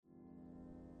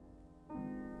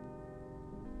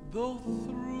Though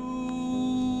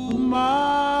through my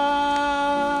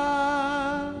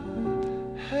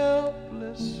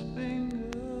helpless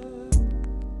fingers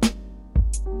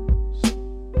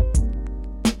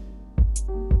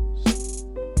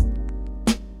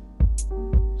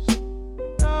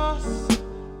dust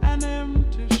an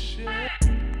empty shell.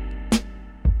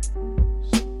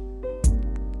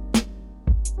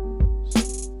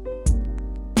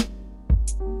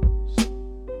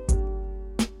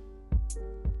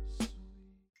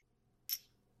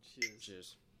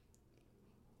 Cheers.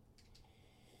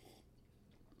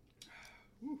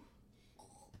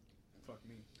 Fuck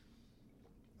me.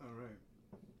 All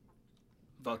right.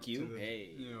 Fuck you. To the-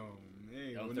 Hey.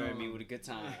 Hey. Don't well, threaten no. me with a good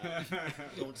time.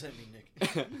 Don't tempt me,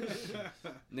 Nick.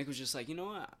 Nick was just like, you know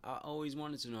what? I always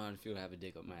wanted to know how to feel to have a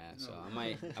dick up my ass, so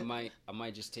No. I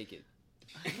might just take it.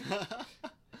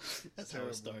 That's how terrible.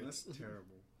 it starts. That's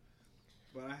terrible.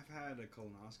 But I've had a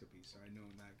colonoscopy, so I know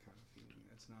that kind of feeling.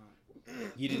 That's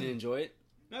not. You didn't enjoy it?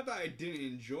 Not that I didn't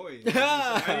enjoy it. It's just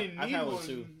like I didn't I've need had one one.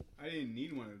 too. I didn't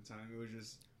need one at the time. It was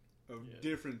just a Yeah.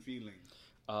 different feeling.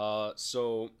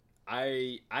 So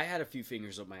I had a few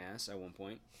fingers up my ass at one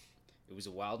point. It was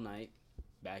a wild night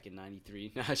back in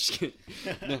 '93. Nah, just kidding.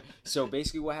 No, so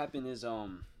basically, what happened is It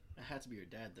had to be your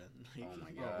dad then. Oh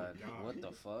my god! God. What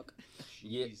the fuck?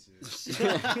 Yeah. Jesus.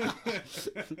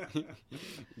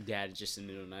 Dad just in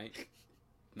the middle of the night,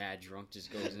 mad drunk,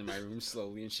 just goes in my room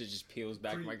slowly and shit just peels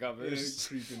back my Yeah, covers.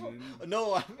 creeping in.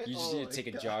 No, I meant. You just need to take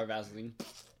a jar of Vaseline.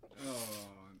 Oh,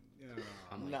 yeah.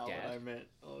 I'm like, Not what I Dad. meant.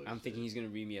 Oh, I'm shit. thinking he's gonna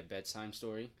read me a bedtime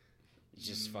story. He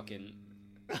just fucking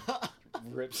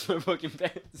Mm, rips my fucking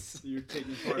pants. You're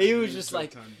taking part. He in was his just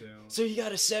like, bedtime tale. So you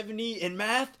got a 70 in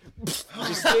math? How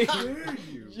just, dare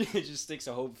you? It just sticks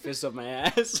a whole fist up my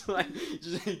ass. Like,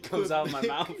 just it comes out of my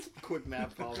mouth. Quick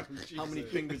math problem. How many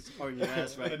Jesus. fingers are in your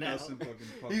ass right now? Nelson fucking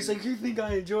puppet. He's like, you think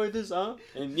I enjoyed this, huh?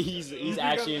 And he's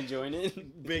actually enjoying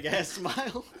it. Big ass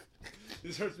smile.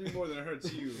 This hurts me more than it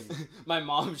hurts you. My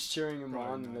mom's cheering him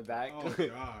Probably on in not. the back. Oh,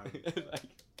 God.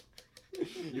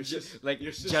 Your sis- like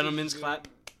your sister gentleman's should clap.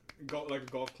 Like a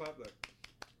golf clap.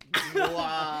 Like.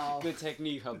 Wow. Good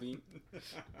technique, hubby.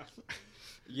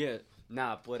 Yeah,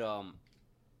 nah, but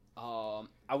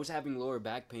I was having lower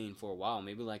back pain for a while,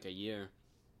 maybe like a year,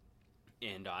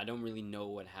 and I don't really know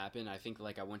what happened. I think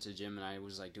like I went to the gym and I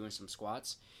was like doing some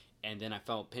squats, and then I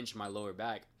felt a pinch in my lower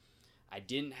back. I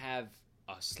didn't have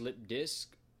a slip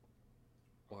disc,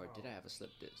 or did I have a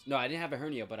slip disc? No, I didn't have a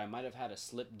hernia, but I might have had a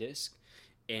slip disc,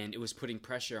 and it was putting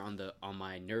pressure on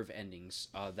my nerve endings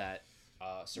that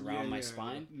surround my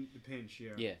spine. The pinch, yeah.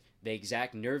 Yeah, the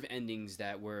exact nerve endings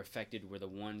that were affected were the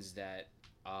ones that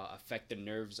affect the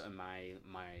nerves on my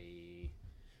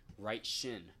right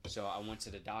shin. So I went to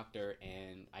the doctor,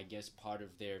 and I guess part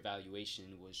of their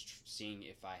evaluation was seeing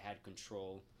if I had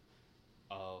control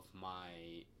of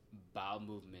my bowel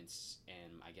movements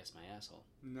and I guess my asshole.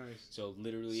 Nice. So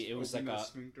literally, it was like Open that a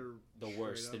sphincter the straight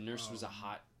worst. The up. nurse Oh. was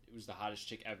it was the hottest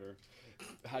chick ever.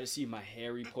 How to see my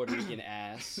hairy Puerto Rican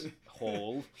ass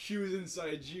hole. She was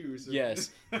inside you. So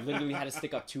Yes, literally had to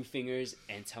stick up 2 fingers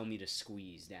and tell me to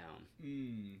squeeze down.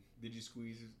 Did you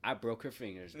squeeze it? I broke her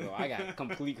fingers, bro. I got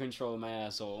complete control of my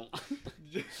asshole.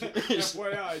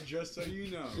 FYI, just so you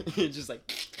know. Just like,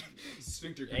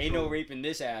 Sphincter control. ain't no raping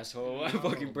this asshole. I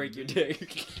fucking break your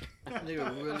dick.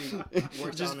 Nigga really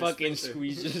worked Just on his fucking sphincter.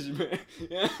 squeeze man.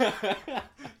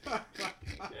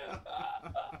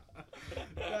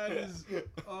 That is,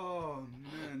 oh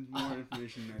man, more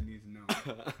information I need to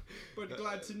know. But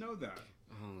glad to know that.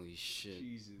 Holy shit.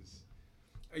 Jesus.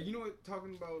 You know what?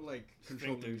 Talking about like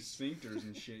controlling sphincters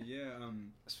and shit. Yeah.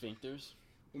 Sphincters?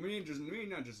 Well, maybe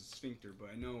not just a sphincter, but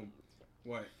I know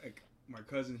what like my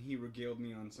cousin. He regaled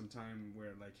me on some time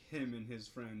where like him and his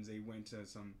friends they went to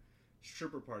some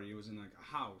stripper party. It was in like a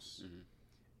house,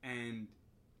 and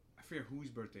I forget whose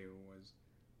birthday it was,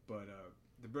 but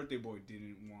the birthday boy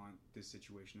didn't want this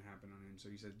situation to happen on him. So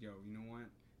he said, "Yo, you know what?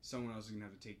 Someone else is gonna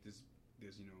have to take this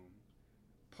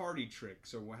party trick."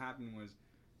 So what happened was,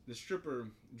 the stripper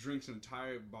drinks an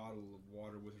entire bottle of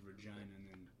water with her vagina and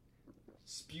then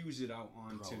spews it out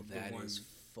onto Bro, the that one. is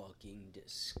fucking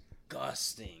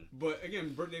disgusting. But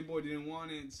again, birthday boy didn't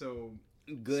want it, so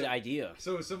Good idea.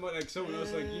 so someone else you know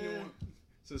what?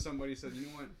 So somebody said, you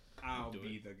know what? I'll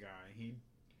be the guy. He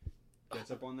gets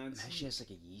up on that Now seat. she has like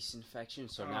a yeast infection,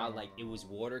 so now like it was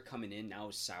water coming in, now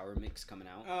it's sour mix coming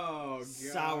out. Oh god,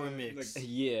 Sour mix. Like,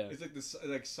 Yeah. it's like this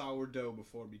like sourdough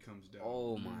before it becomes dough.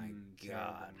 Oh my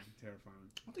God. terrifying.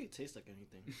 I don't think it tastes like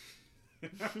anything.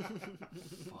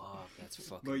 Fuck, that's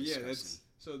fucking But yeah,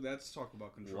 disgusting. that's talk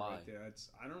about control Why? right there.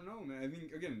 I don't know, man. I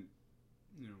think again,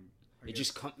 It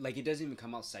just it doesn't even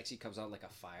come out sexy. It comes out like a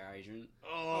fire hydrant.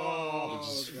 Oh,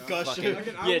 Just God. fucking,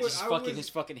 Fucking- his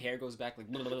fucking hair goes back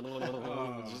like.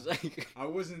 Just like I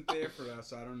wasn't there for that,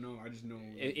 so I don't know. I just know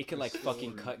it could the like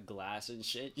fucking story. cut glass and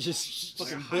shit. Just Like,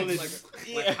 fucking hy- bullets.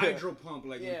 like hydro pump,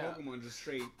 like Yeah. in Pokemon, just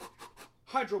straight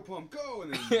hydro pump, go,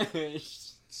 and then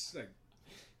Just- it's like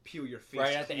peel your face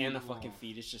right at the end, the clean fucking off.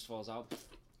 fetus just falls out.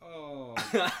 Oh,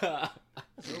 That's where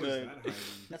was good. that hiding?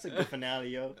 That's a good finale,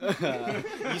 yo.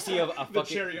 You see a The fucking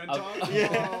cherry on a- top?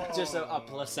 Yeah. just a Oh.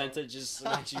 placenta just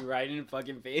smacks you right in the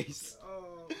fucking face.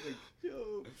 Oh, like,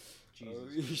 Yo. Jesus. Oh,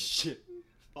 Christ. shit.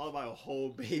 Followed by a whole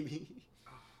baby.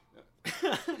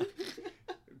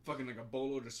 Fucking like a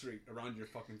bolo just straight around your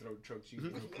fucking throat, chokes you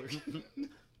real quick.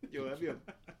 Yo, that'd be a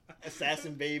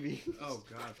assassin baby. Oh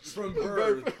god. From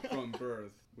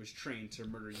birth, was trained to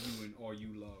murder you and all you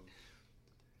love.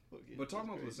 Okay, But talking that's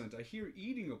about great. placenta, I hear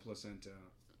eating a placenta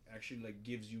actually like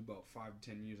gives you about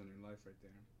 5-10 years on your life right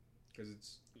there, because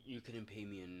it's You couldn't pay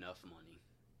me enough money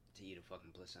to eat a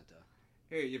fucking placenta.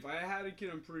 hey, if I had a kid,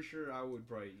 I'm pretty sure I would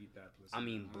probably eat that placenta. I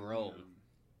mean, bro.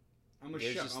 I'm a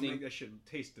There's chef. this I'll thing- make that shit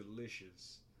taste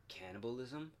delicious.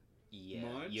 Cannibalism? Yeah,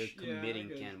 Much? you're Yeah, I committing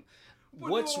guess. cannibal. But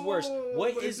What's no, worse?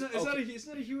 What but is it's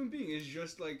not a human being. It's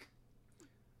just like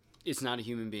It's not a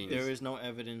human being. There is no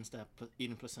evidence that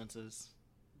eating placentas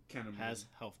cannibalism. has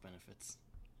health benefits.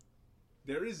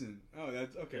 There isn't. Oh,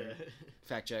 that's okay.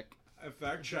 Fact check. I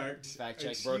fact checked. Fact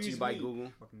check. Brought to you Excuse by me.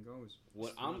 Google. Fucking goes. What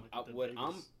Just I'm like the what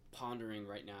I'm Vegas. pondering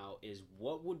right now is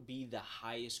what would be the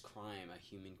highest crime a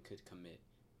human could commit.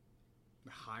 The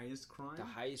highest crime. The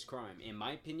highest crime, in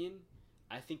my opinion,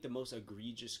 I think the most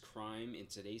egregious crime in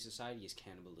today's society is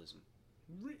cannibalism.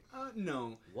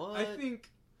 No. What? I think.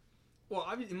 Well,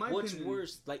 I mean, in my What's opinion.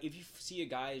 worse? Like if you see a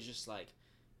guy is just like,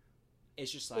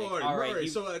 it's just like, Well, all right, he-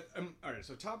 So, all right.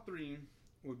 So, top 3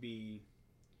 would be.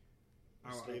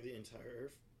 Enslave the entire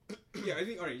earth. Yeah, I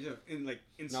think. All right. Yeah, in like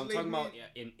no, I'm enslavement. talking about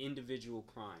an individual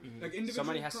crime. Mhm. Like individual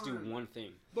Somebody has to crime. do one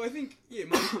thing. But I think. Yeah.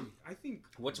 I think.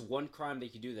 What's one crime they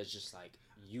could do that's just like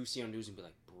you see on news and be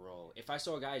like, bro, if I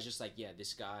saw a guy is just like, yeah,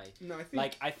 this guy. No, I think.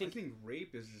 Like, I I think- think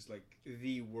rape is just like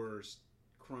the worst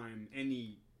crime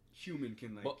any human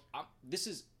can like. Well, this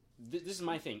is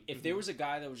my thing. If there was a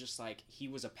guy that was just like he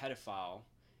was a pedophile,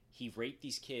 he raped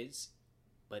these kids,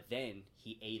 but then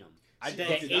he ate them. See, The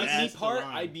that's ate me the part,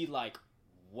 line. I'd be like,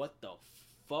 what the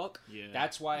fuck? Yeah.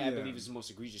 That's why I Yeah. believe it's the most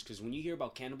egregious. Because when you hear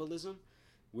about cannibalism,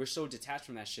 we're so detached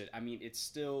from that shit. I mean, it's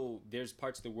still there's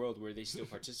parts of the world where they still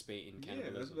participate in Yeah,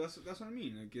 cannibalism. that's what I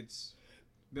mean. Like it's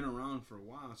been around for a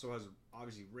while. So has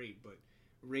obviously rape, but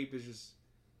rape is just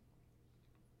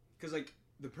because like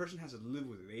the person has to live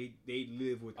with it. They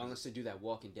live with Unless they do that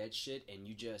Walking Dead shit, and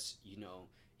you just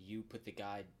you put the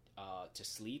guy to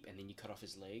sleep, and then you cut off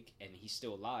his leg, and he's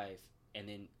still alive, and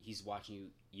then he's watching you.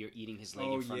 You're eating his leg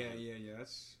Oh in front yeah, of him. yeah.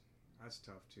 That's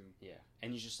tough too. Yeah,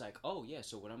 and you're just like, oh yeah.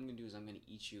 So what I'm gonna do is I'm gonna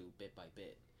eat you bit by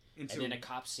bit, And and then a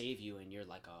cop save you, and you're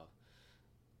like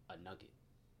a nugget.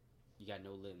 You got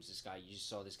no limbs. This guy, you just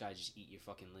saw this guy just eat your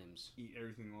fucking limbs. eat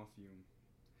everything off you.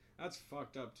 That's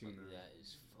fucked up too, man. That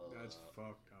is fucked. That's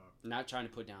fucked up. Not trying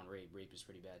to put down rape. Rape is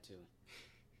pretty bad too.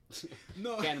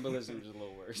 No, Cannibalism is a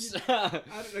little worse.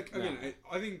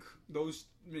 I think those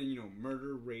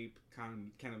murder, rape,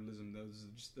 cannibalism. Those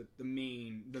are just the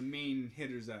main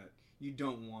hitters that you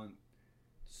don't want.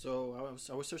 So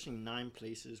I was searching 9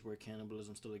 places where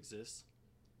cannibalism still exists,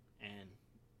 and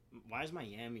why is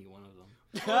Miami one of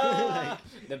them?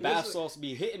 The bath salts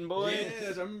be hitting, boy.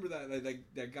 Yes, I remember that. Like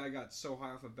that guy got so high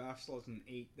off of bath salts and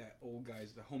ate that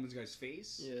the homeless guy's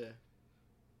face. Yeah.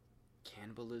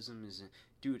 Cannibalism is,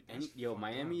 dude. That's fucked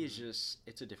Miami up, is just,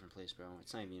 it's a different place, bro.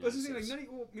 It's not even. But it's United the thing,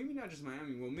 States. well, maybe not just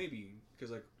Miami. Well, maybe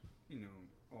because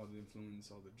all the influence,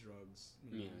 all the drugs.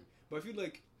 Yeah. But I feel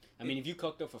like I mean, if you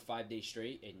cooked up for 5 days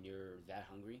straight and you're that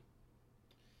hungry,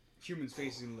 humans'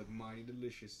 faces gonna look mighty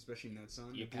delicious, especially in that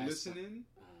sun. You're Like, past- glistening.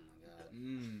 oh my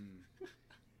god.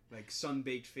 Like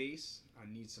sun-baked face.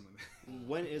 I need some of that.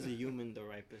 When is a human the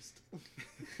ripest?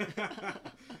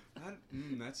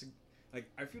 That's like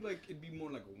I feel like it'd be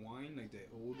more like wine. Like the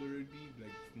older it'd be,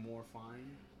 like more fine.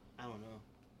 I don't know.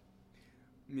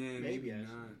 Man, maybe Maybe, actually.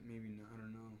 not. Maybe not. I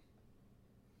don't know.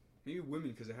 Maybe women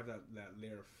because they have that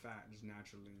layer of fat just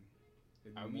naturally.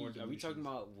 They'd be Are more we delicious. talking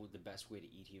about the best way to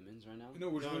eat humans right now? No,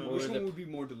 which No, one? no, Which or one the- would be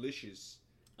more delicious?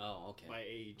 Oh, okay. By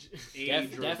age.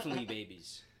 Age or Definitely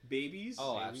babies. babies?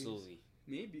 Oh, Babies? absolutely.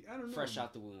 Maybe I don't know. Fresh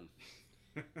out the womb.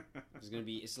 It's gonna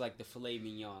be. It's like the filet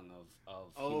mignon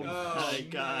of. Oh human my flesh.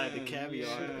 God, the caviar.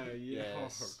 Yeah.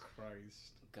 Yes. Oh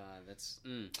Christ. God, that's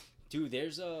dude.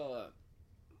 There's a.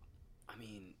 I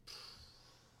mean,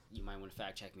 You might want to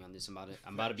fact check me on this. I'm about to be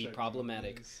Fact check me on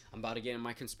problematic. this. I'm about to get in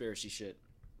my conspiracy shit.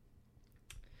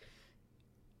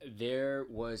 There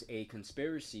was a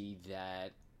conspiracy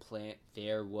that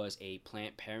there was a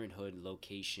Planned Parenthood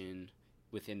location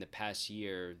within the past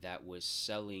year that was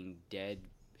selling dead,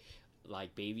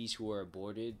 like, babies who were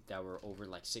aborted that were over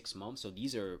like 6 months. So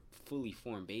these are fully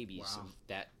formed babies Wow.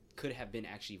 that could have been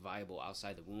actually viable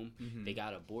outside the womb. Mhm. They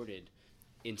got aborted.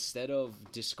 Instead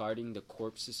of discarding the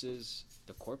corpses,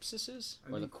 I or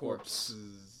the think corpse,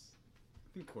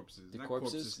 I think corpses. the Not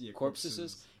corpses, Yeah,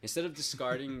 corpses. Instead of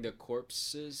discarding the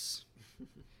corpses,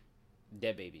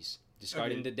 dead babies.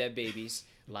 Discarding Okay. the dead babies.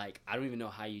 Like, I don't even know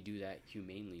how you do that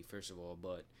humanely, first of all,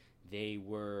 but they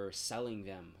were selling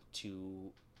them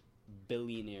to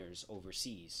billionaires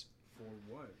overseas. For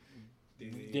what?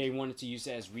 They wanted to use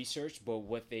it as research, but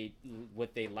what they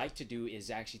like to do is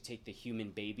actually take the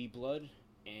human baby blood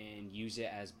and use it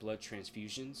as blood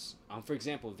transfusions. For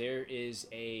example, there is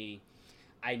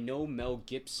I know Mel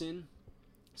Gibson.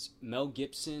 Mel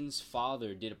Gibson's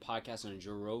father did a podcast on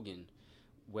Joe Rogan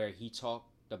where he talked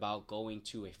about going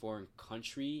to a foreign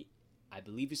country, I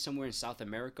believe it's somewhere in South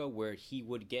America, where he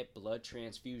would get blood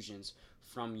transfusions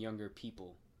from younger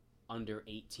people under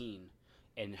 18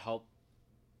 and help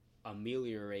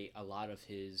ameliorate a lot of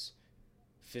his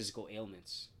physical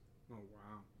ailments. Oh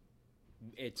wow.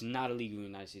 It's not illegal in the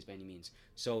United States by any means.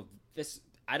 So this,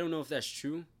 I don't know if that's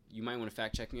true. You might want to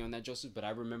fact check me on that, Joseph. But I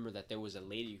remember that there was a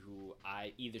lady who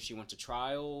either she went to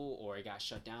trial or it got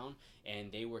shut down, and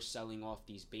they were selling off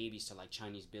these babies to like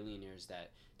Chinese billionaires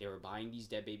that they were buying these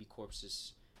dead baby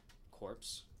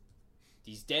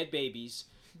these dead babies,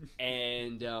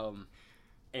 and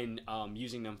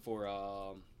using them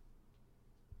for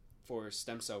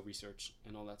stem cell research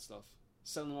and all that stuff.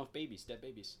 Selling off babies, dead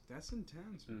babies. That's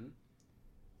intense. Man. Mm-hmm.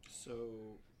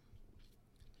 So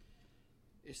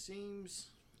it seems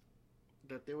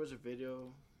that there was a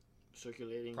video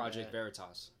circulating. Project that,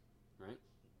 Veritas.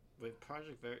 Wait,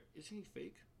 Project isn't he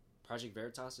fake? Project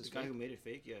Veritas is The guy fake. who made it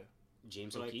fake, yeah.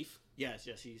 James like, O'Keefe. Yes,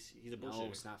 he's a No, bullshitter.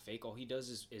 it's not fake. All he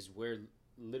does is wear.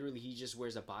 Literally, he just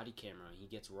wears a body camera. He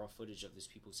gets raw footage of these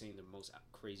people saying the most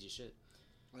crazy shit.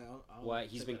 Why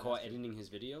he's check been that caught out. editing his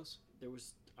videos? There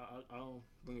was I'll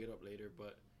bring it up later,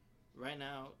 but right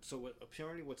now,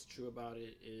 apparently what's true about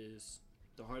it is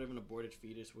the heart of an aborted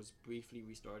fetus was briefly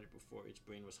restarted before its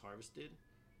brain was harvested,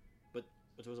 but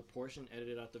there was a portion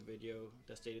edited out the video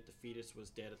that stated the fetus was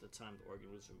dead at the time the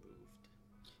organ was removed.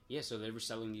 Yeah, so they were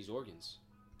selling these organs.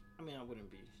 I mean, I wouldn't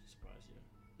be surprised.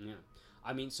 Yeah. Yeah,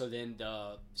 I mean, so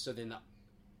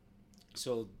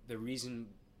the reason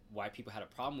why people had a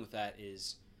problem with that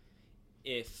is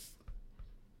if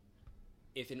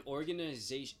an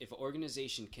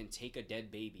organization can take a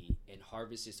dead baby and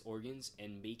harvest its organs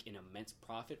and make an immense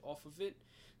profit off of it,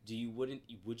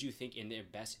 would you think in their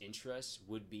best interest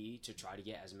would be to try to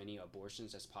get as many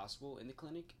abortions as possible in the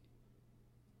clinic?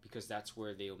 Because that's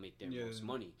where they'll make their most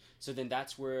money. So then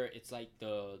that's where it's like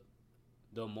the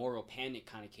moral panic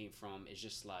kind of came from. It's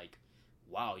just like,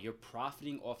 wow, you're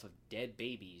profiting off of dead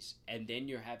babies, and then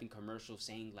you're having commercials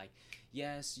saying like,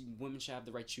 yes, women should have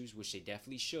the right to choose, which they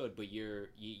definitely should, but you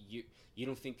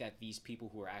don't think that these people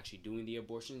who are actually doing the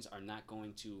abortions are not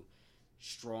going to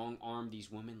strong arm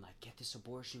these women, like, get this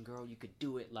abortion, girl, you could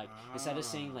do it. Like, instead of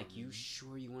saying like, you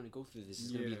sure you want to go through this,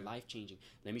 it's gonna be life changing,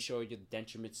 let me show you the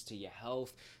detriments to your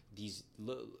health, these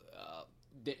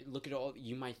look at all,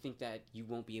 you might think that you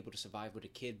won't be able to survive with a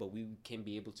kid, but we can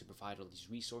be able to provide all these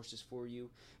resources for you.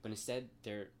 But instead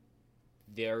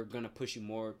they're gonna push you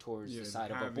more towards the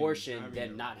side of abortion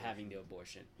than not having the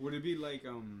abortion. Would it be like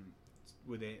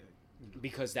would they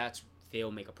Because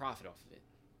they'll make a profit off of it.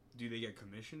 do they get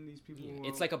commission, these people? Yeah.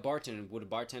 It's like a bartender. Would a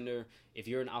bartender, if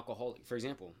you're an alcoholic, for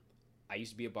example, I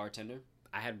used to be a bartender.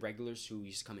 I had regulars who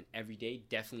used to come in every day,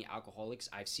 definitely alcoholics.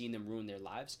 I've seen them ruin their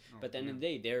lives. But at the end of the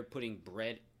day, they're putting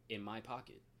bread in my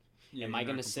pocket. Am I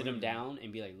going to sit them down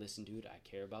and be like, listen, dude, I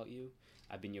care about you.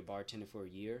 I've been your bartender for a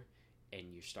year,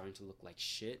 and you're starting to look like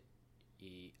shit.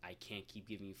 I can't keep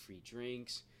giving you free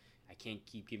drinks. I can't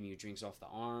keep giving you drinks off the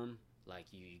arm. Like,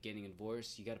 you're getting a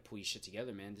divorce. You got to pull your shit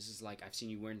together, man. This is like, I've seen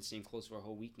you wearing the same clothes for a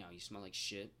whole week now. You smell like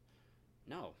shit.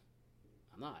 No,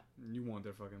 I'm not. You want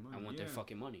their fucking money. I want their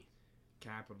fucking money.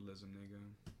 Capitalism,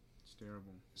 nigga. It's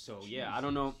terrible. So yeah, I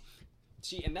don't know.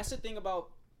 See, and that's the thing about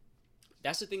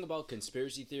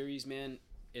conspiracy theories, man.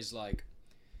 Is like,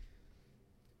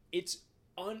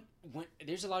 when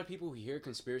there's a lot of people who hear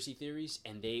conspiracy theories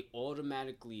and they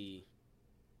automatically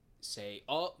say,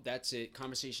 "Oh, that's it.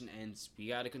 Conversation ends. We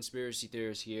got a conspiracy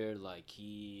theorist here. Like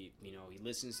he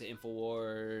listens to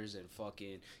Infowars and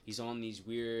fucking he's on these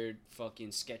weird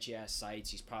fucking sketchy ass sites.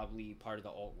 He's probably part of the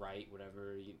alt-right,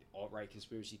 whatever, alt-right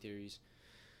conspiracy theorists.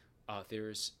 But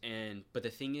the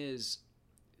thing is,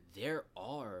 there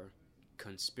are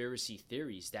conspiracy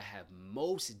theories that have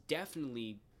most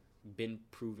definitely been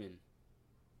proven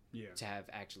Yeah. to have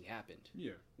actually happened,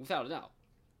 Yeah. without a doubt.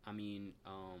 I mean,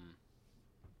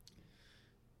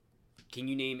 can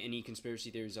you name any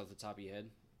conspiracy theories off the top of your head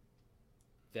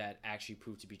that actually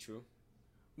proved to be true?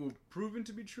 Well, proven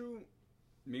to be true,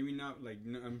 maybe not. Like,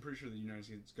 no, I'm pretty sure the United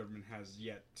States government has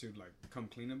yet to like come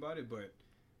clean about it. But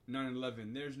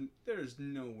 9/11, there's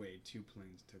no way 2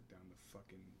 planes took down the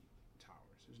fucking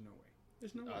towers. There's no way.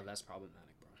 There's no way. That's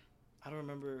problematic, bro. I don't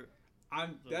remember.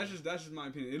 That's just my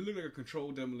opinion. It looked like a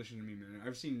controlled demolition to me, man.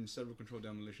 I've seen several controlled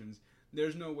demolitions.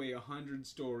 There's no way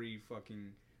 100-story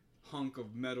fucking hunk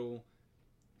of metal,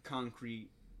 concrete,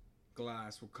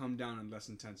 glass will come down in less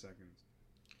than 10 seconds.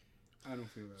 I don't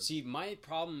feel that. See, my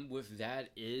problem with that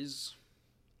is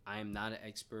I am not an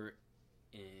expert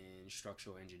in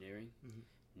structural engineering,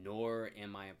 nor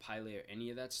am I a pilot or any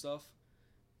of that stuff.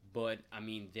 But, I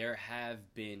mean, there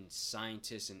have been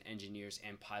scientists and engineers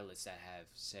and pilots that have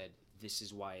said this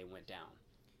is why it went down.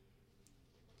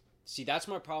 See, that's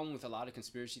my problem with a lot of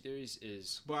conspiracy theories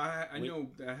is... But I know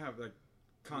that I have, like,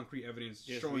 concrete evidence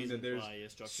There's showing that reasons there's why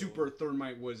it's structural. super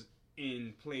thermite was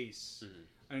in place.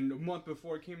 And a month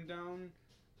before it came down,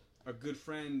 a good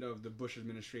friend of the Bush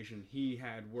administration, he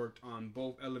had worked on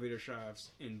both elevator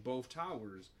shafts in both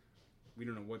towers. We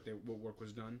don't know what work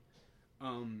was done.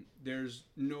 There's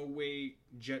no way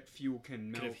jet fuel can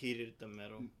Could melt have heated the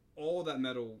metal. all that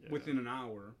metal Yeah. within an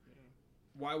hour.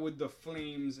 Why would the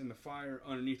flames and the fire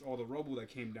underneath all the rubble that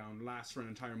came down last for an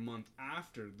entire month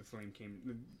after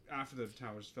after the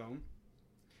towers fell?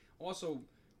 Also,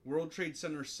 World Trade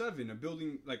Center 7, a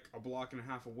building like a block and a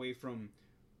half away from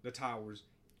the towers,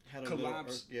 Had a little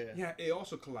collapsed. yeah. It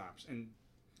also collapsed, and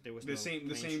There was the no same.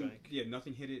 plane strike. Yeah,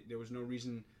 nothing hit it. There was no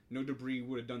reason. No debris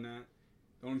would have done that.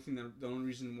 The only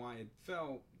reason why it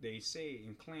fell, they say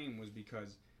and claim, was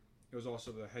because it was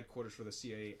also the headquarters for the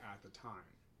CIA at the time,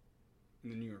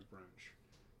 in the New York branch.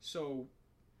 So,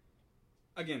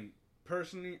 again,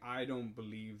 personally, I don't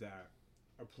believe that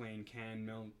a plane can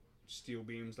melt steel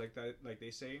beams like that, like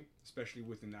they say, especially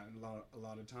within that a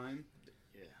lot of time.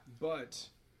 Yeah. But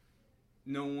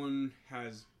no one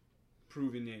has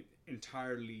proven it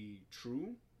entirely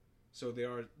true, so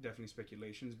there are definitely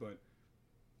speculations. But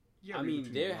yeah, I read mean,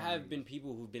 between there the have lines. been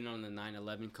people who've been on the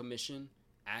 9/11 Commission,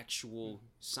 actual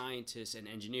scientists and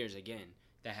engineers, again,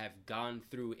 that have gone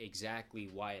through exactly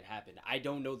why it happened. I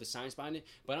don't know the science behind it,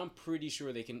 but I'm pretty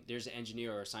sure there's an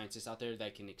engineer or a scientist out there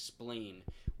that can explain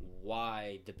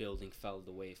why the building fell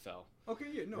the way it fell. Okay,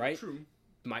 yeah, no, right? true.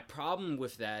 My problem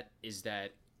with that is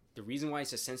that the reason why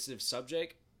it's a sensitive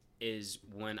subject is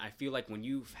when I feel like when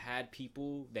you've had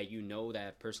people that you know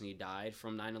that personally died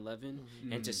from 9/11,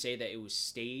 and to say that it was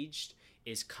staged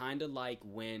is kind of like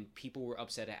when people were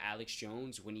upset at Alex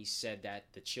Jones when he said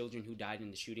that the children who died in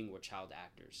the shooting were child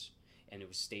actors and it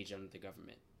was staged under the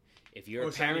government. If you're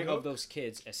a Sandy parent of Hook? those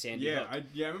kids, as Sandy Yeah, Hook,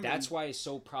 I remember. that's why it's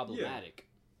so problematic.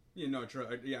 Yeah, no, true.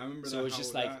 I remember. So that, it's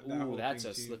just how like, that whole that's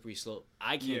thing a too. slippery slope.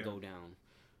 I can't Yeah. go down.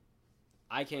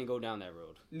 I can't go down that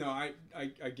road. No, I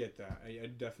get that. I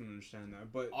definitely understand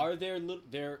that. But Are there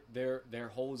there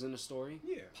holes in the story?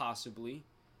 yeah, Possibly.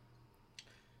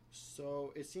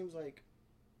 So it seems like,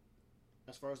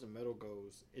 as far as the metal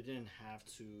goes, it didn't have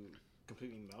to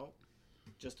completely melt.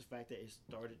 Just the fact that it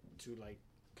started to like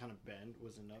kind of bend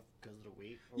was enough because of the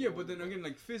weight. or yeah. But then whatever. again,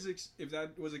 like physics, if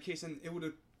that was the case, then it would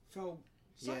have fell.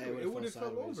 Yeah, it Sideways. would've It would have fell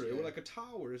fell sideways, over. It yeah. would like a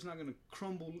tower. It's not gonna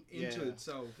crumble into Yeah.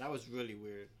 itself. That was really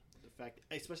weird. The fact,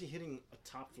 especially hitting a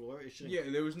top floor, it shouldn't. Yeah,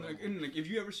 there was go. like, and like if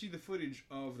you ever see the footage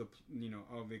of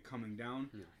of it coming down,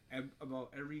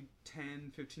 about every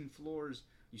 10, 15 floors,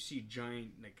 you see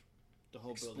giant like The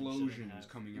whole building shouldn't explosions have.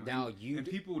 coming out. Now and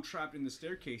people trapped in the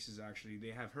staircases actually,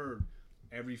 they have heard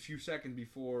every few seconds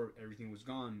before everything was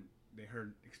gone, they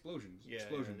heard explosions. Yeah,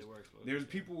 explosions. there were explosions. There's yeah.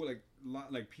 people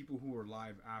like people who were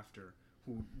alive after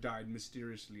who died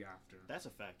mysteriously after. That's a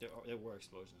fact. There were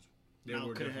explosions. There Now,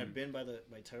 were could it have definitely- been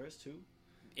by terrorists too?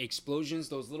 Explosions,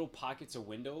 those little pockets of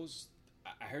windows.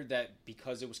 I heard that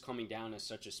because it was coming down at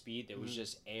such a speed, there was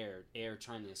just air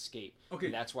trying to escape. Okay,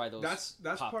 and that's why those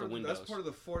that's popped part the of windows. that's part of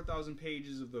the 4,000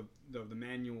 pages of the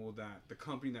manual that the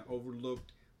company that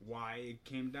overlooked why it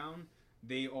came down.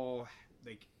 They all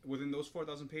like within those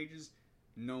 4,000 pages,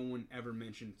 no one ever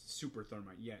mentioned super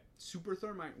thermite yet. Super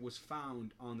thermite was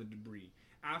found on the debris,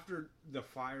 after the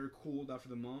fire cooled after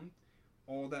the month,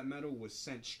 all that metal was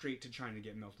sent straight to China to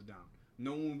get melted down.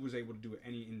 No one was able to do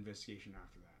any investigation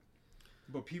after that.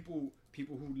 But people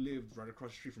who lived right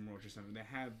across the street from World Trade Center, they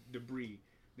have debris.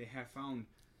 They have found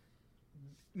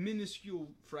minuscule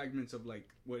fragments of like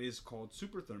what is called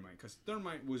super thermite, because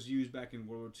thermite was used back in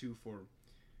World War II for,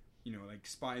 like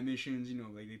spy missions.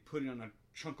 Like they put it on a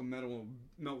chunk of metal and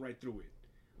melt right through it.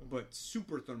 But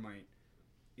super thermite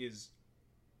is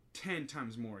 10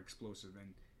 times more explosive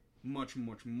and much,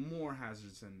 much more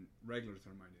hazardous than regular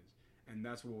thermite is. And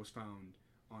that's what was found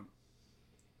on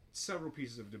several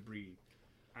pieces of debris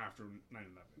after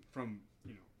 9/11 from,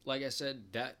 Like I said,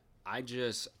 that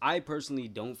I personally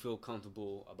don't feel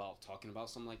comfortable about talking about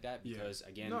something like that because,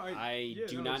 again, I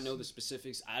do not know the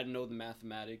specifics. I don't know the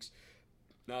mathematics.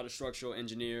 Not a structural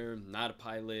engineer, not a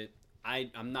pilot.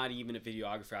 I'm not even a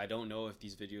videographer. I don't know if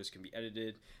these videos can be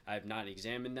edited. I have not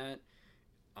examined that.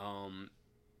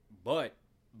 But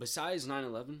besides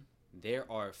 9/11,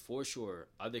 there are for sure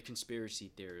other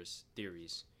conspiracy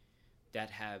theories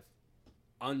that have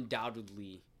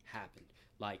undoubtedly happened.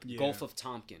 Like Gulf of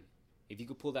Tonkin. If you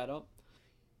could pull that up.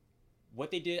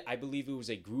 What they did, I believe it was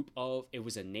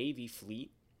a Navy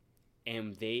fleet,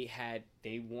 and they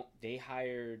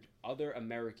hired other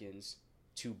Americans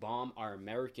to bomb our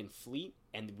American fleet,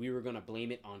 and we were going to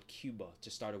blame it on Cuba to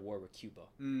start a war with Cuba.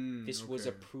 This was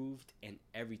approved and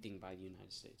everything by the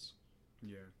United States.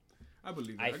 Yeah, I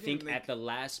believe that. I think at the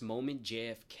last moment,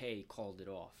 JFK called it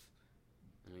off.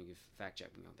 I'm going to fact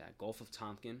check me on that. Gulf of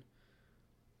Tonkin.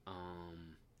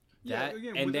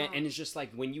 And it's just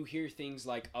like when you hear things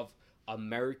like of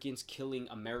Americans killing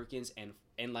Americans and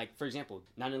like, for example,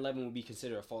 9/11 would be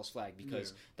considered a false flag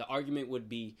because the argument would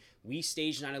be we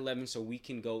staged 9/11 so we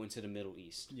can go into the Middle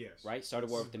East. Yes. Right? Start a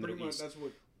war with the Middle East. That's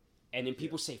what. And then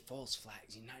people say false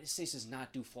flags. The United States does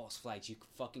not do false flags. You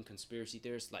fucking conspiracy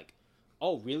theorists. Like,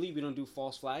 oh, really? We don't do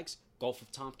false flags? Gulf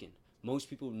of Tonkin. Most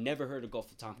people never heard of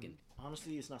Gulf of Tonkin.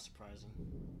 Honestly, it's not surprising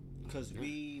because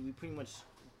we pretty much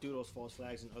do those false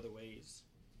flags in other ways.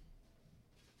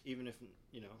 Even if,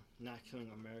 not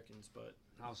killing Americans, but...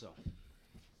 How so?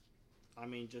 I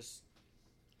mean, just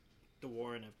the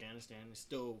war in Afghanistan is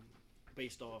still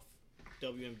based off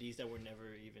WMDs that were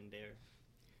never even there.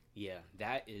 Yeah,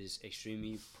 that is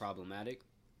extremely problematic.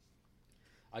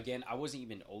 Again, I wasn't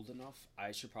even old enough.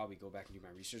 I should probably go back and do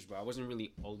my research, but I wasn't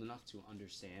really old enough to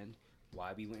understand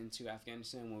why we went into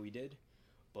Afghanistan when we did.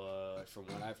 But from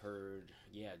what I've heard,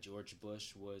 George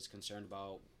Bush was concerned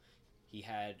about... He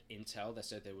had intel that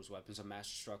said there was weapons of mass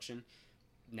destruction.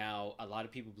 Now, a lot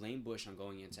of people blame Bush on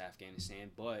going into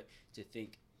Afghanistan, but to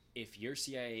think if your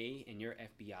CIA and your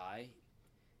FBI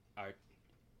are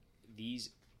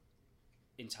these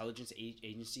intelligence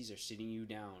agencies are sitting you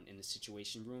down in the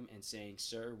Situation Room and saying,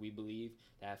 "Sir, we believe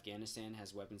that Afghanistan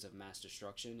has weapons of mass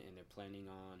destruction, and they're planning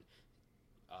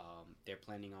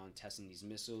on testing these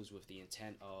missiles with the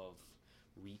intent of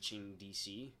reaching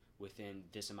DC within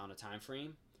this amount of time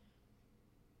frame."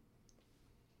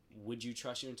 Would you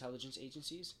trust your intelligence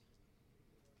agencies?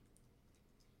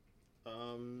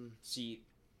 See,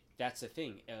 that's the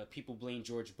thing. People blame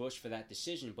George Bush for that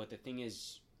decision, but the thing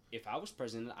is, if I was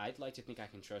president, I'd like to think I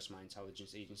can trust my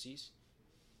intelligence agencies.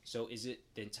 So is it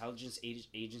the intelligence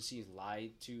agencies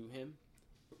lied to him,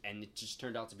 and it just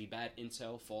turned out to be bad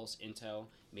intel, false intel,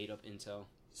 made up intel?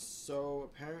 So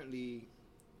apparently,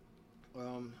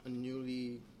 a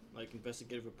newly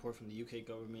investigative report from the UK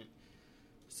government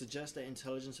suggests that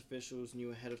intelligence officials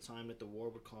knew ahead of time that the war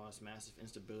would cause massive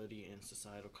instability and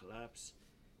societal collapse,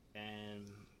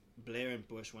 and Blair and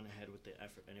Bush went ahead with the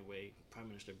effort anyway. Prime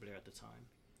Minister Blair at the time.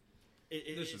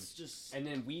 It's just... And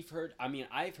then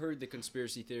I've heard the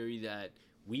conspiracy theory that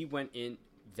we went in,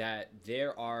 that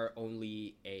there are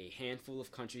only a handful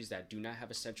of countries that do not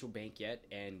have a central bank yet,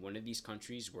 and one of these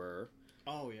countries were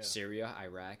Syria,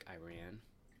 Iraq, Iran.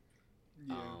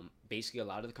 Yeah. Basically, a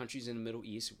lot of the countries in the Middle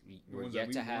East were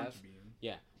yet to have.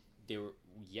 They were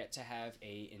yet to have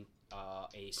a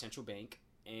central bank,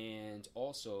 and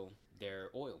also their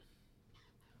oil.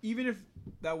 Even if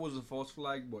that was a false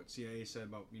flag, what CIA said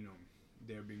about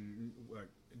there being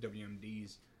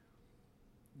WMDs,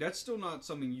 that's still not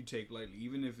something you take lightly.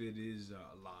 Even if it is a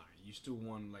lie, you still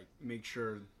want to make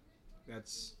sure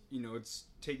that's it's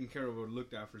taken care of or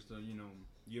looked after. So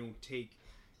you don't take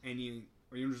any.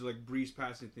 Or you don't just breeze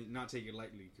past it and not take it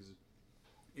lightly, because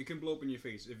it can blow up in your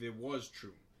face if it was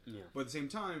true. Yeah. But at the same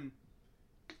time,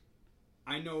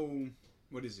 I know,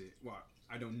 what is it? Well,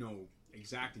 I don't know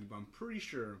exactly, but I'm pretty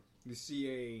sure the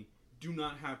CIA do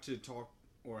not have to talk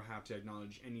or have to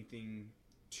acknowledge anything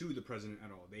to the president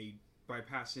at all. They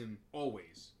bypass him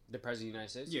always. The president of the United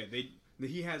States? Yeah,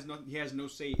 He has no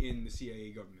say in the CIA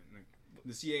government. Like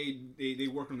the CIA, they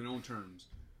work on their own terms.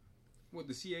 What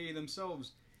the CIA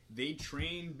themselves, they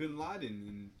trained Bin Laden,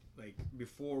 and like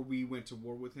before we went to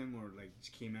war with him or like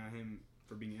just came at him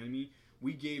for being an enemy,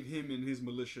 we gave him and his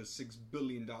militia $6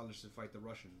 billion to fight the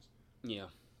Russians. Yeah.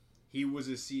 He was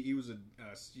a CIA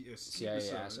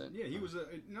asset. Yeah, he was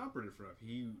an operative for us.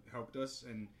 He helped us,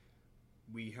 and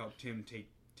we helped him take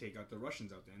out the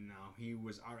Russians out there. And now he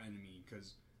was our enemy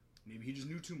because maybe he just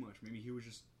knew too much. Maybe he was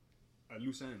just a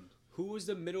loose end. Who was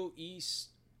the Middle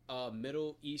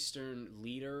Eastern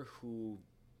leader who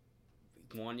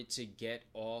wanted to get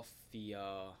off the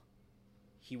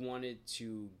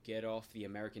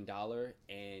American dollar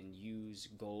and use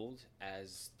gold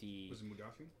as the Was it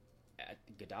Mudafi?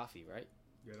 Gaddafi, right?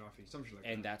 Gaddafi, something like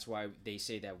And that. that's why they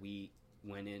say that we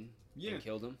went in Yeah. and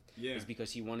killed him. Yeah. Is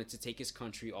because he wanted to take his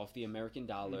country off the American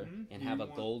dollar and He have a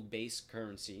want- gold-based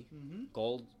currency, Mm-hmm.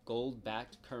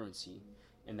 gold-backed currency,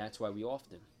 and that's why we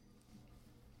offed him.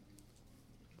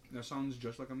 That sounds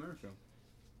just like America.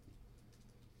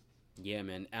 Yeah,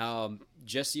 man.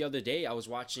 Just the other day, I was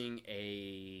watching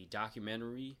a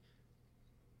documentary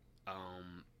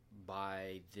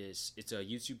by this. It's a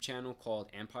YouTube channel called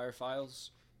Empire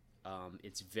Files.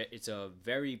 It's a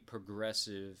very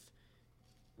progressive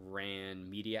ran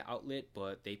media outlet,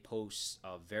 but they post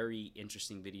very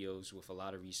interesting videos with a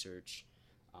lot of research.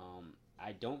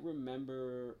 I don't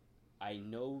remember. I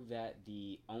know that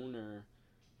the owner,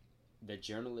 the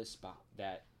journalist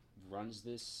that runs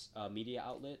this media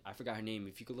outlet, I forgot her name.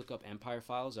 If you could look up Empire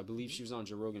Files, I believe she was on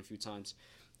Joe Rogan a few times.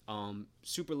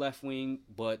 Super left wing,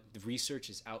 but the research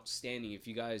is outstanding. If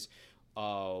you guys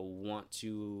want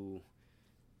to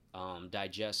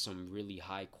digest some really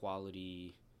high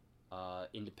quality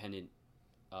independent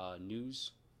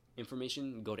news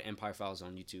information, go to Empire Files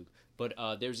on YouTube. But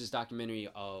there's this documentary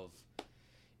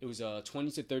it was a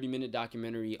 20 to 30 minute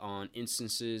documentary on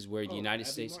instances where the United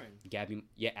Abby States Martin.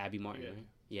 Abby Martin, Yeah. right?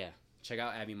 Yeah, check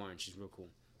out Abby Martin, she's real cool.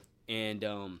 And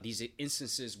these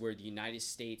instances where the United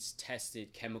States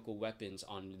tested chemical weapons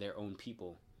on their own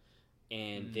people.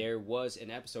 And there was an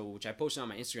episode which I posted on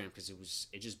my Instagram because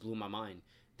it just blew my mind,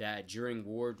 that during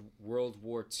World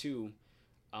War II,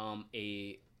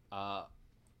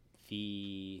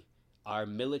 our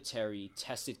military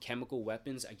tested chemical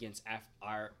weapons against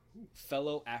our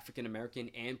fellow African American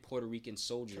and Puerto Rican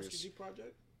soldiers. Tuskegee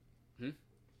Project?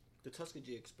 The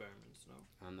Tuskegee experiments, no?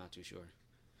 I'm not too sure.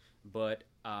 But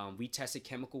we tested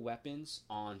chemical weapons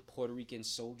on Puerto Rican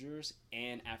soldiers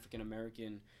and African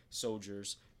American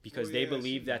soldiers because Oh, they yeah, I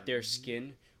believed seen that that. their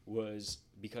skin was,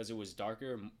 because it was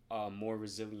darker, more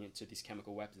resilient to these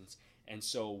chemical weapons. And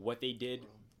so what they did,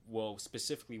 well,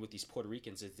 specifically with these Puerto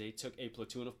Ricans, is they took a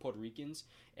platoon of Puerto Ricans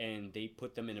and they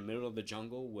put them in the middle of the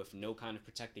jungle with no kind of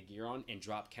protective gear on and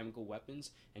dropped chemical weapons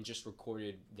and just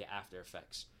recorded the after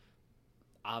effects.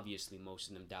 Obviously, most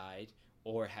of them died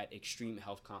or had extreme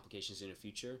health complications in the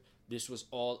future. This was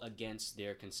all against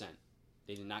their consent.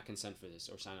 They did not consent for this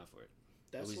or sign up for it.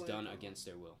 It was done against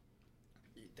their will.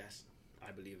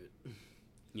 I believe it.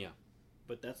 Yeah.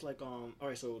 But that's like all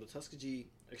right. So the Tuskegee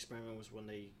experiment was when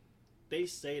they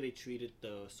say they treated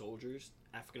the soldiers,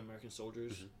 African American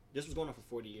soldiers. Mm-hmm. This was going on for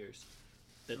 40 years.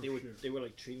 That Oh, they were shit. they were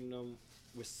like treating them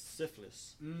with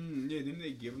syphilis Yeah, didn't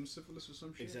they give him syphilis or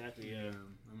some shit? Exactly, yeah.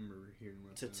 I remember hearing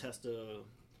about to that. test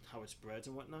how it spreads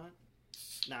and whatnot.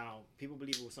 Now people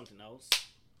believe it was something else,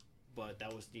 but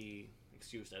that was the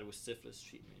excuse, that it was syphilis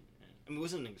treatment. And, I mean, it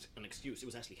wasn't an excuse. It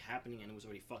was actually happening, and it was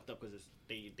already fucked up because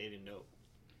they didn't know.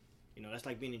 You know, that's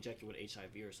like being injected with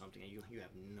HIV or something, and you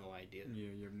have no idea. Yeah,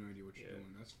 you have no idea what you're Yeah.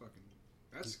 doing.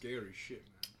 That's scary shit,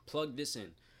 man. Plug this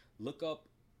in. Look up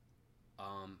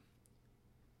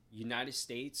United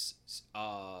States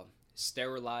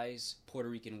sterilize Puerto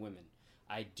Rican women.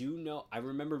 I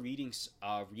remember reading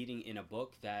in a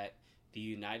book that the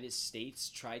United States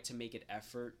tried to make an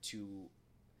effort to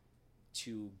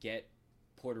get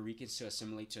Puerto Ricans to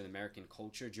assimilate to the American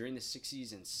culture during the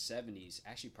 60s and 70s,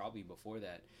 actually probably before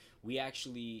that.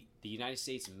 The United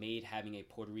States made having a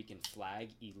Puerto Rican flag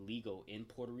illegal in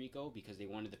Puerto Rico because they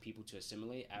wanted the people to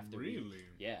assimilate after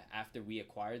after we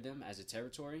acquired them as a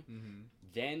territory. Mm-hmm.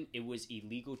 Then it was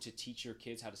illegal to teach your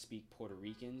kids how to speak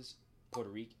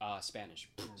Spanish.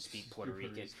 Speak Puerto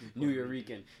Rican. New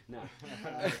Rican. No.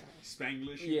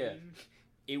 Spanglish. Yeah. you mean?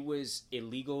 It was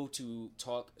illegal to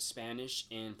talk Spanish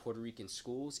in Puerto Rican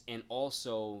schools, and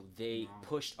also they Wow.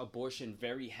 pushed abortion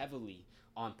very heavily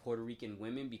on Puerto Rican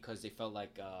women because they felt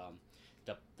like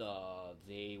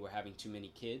they were having too many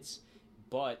kids.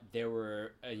 But there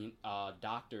were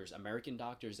doctors, American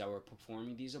doctors, that were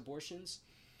performing these abortions,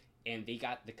 and they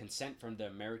got the consent from the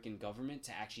American government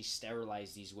to actually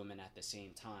sterilize these women at the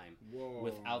same time Whoa.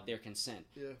 without their consent.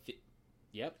 Yeah.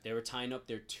 Yep, they were tying up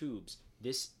their tubes.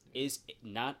 This is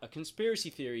not a conspiracy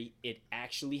theory. It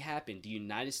actually happened. The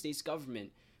United States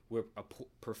government were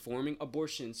performing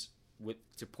abortions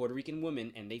to Puerto Rican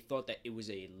women, and they thought that it was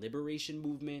a liberation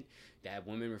movement, that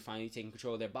women were finally taking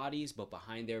control of their bodies, but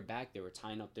behind their back, they were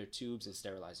tying up their tubes and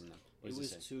sterilizing them. It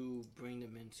was to bring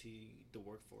them into the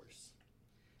workforce.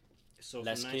 So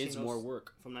Less from kids, more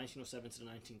work. From 1907 to the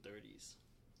 1930s.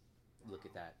 Look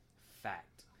at that.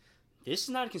 Fact. This is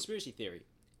not a conspiracy theory.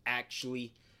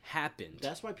 Actually happened.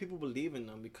 That's why people believe in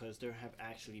them, because there have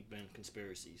actually been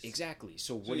conspiracies. Exactly.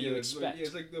 So what do you expect?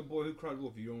 It's like the boy who cried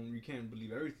wolf. You can't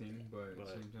believe everything, but at the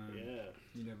same time,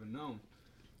 you never know.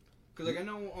 Because I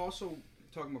know also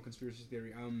talking about conspiracy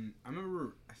theory. I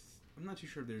remember I'm not too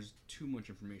sure if there's too much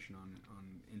information on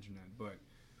the internet, but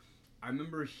I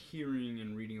remember hearing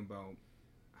and reading about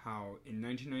how in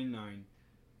 1999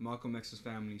 Malcolm X's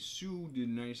family sued the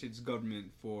United States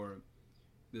government for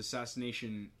the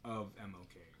assassination of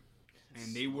MLK.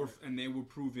 And they were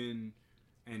proven,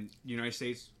 and the United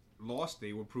States lost.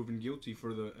 They were proven guilty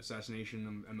for the assassination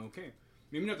of MLK.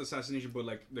 Maybe not the assassination, but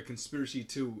like the conspiracy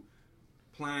to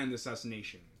plan the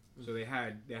assassination. So they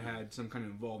had some kind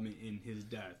of involvement in his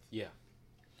death. Yeah.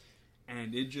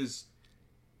 And it just,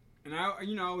 and I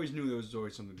always knew there was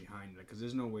always something behind it, because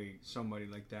there's no way somebody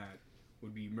like that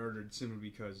would be murdered simply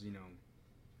because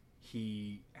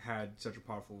he had such a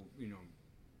powerful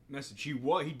message. He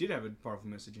did have a powerful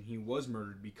message, and he was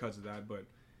murdered because of that. But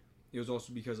it was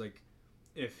also because, like,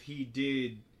 if he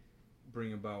did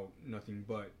bring about nothing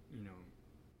but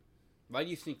Why do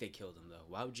you think they killed him though?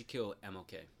 Why would you kill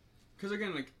MLK? Because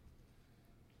again, like,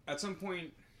 at some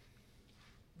point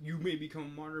you may become a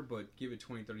martyr, but give it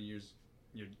 20, 30 years,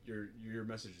 your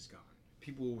message is gone.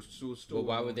 People will still. But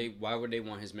why would they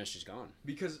want his message gone?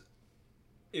 Because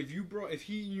if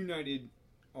he united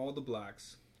all the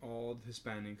blacks, all the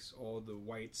Hispanics, all the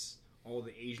whites, all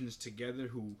the Asians together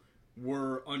who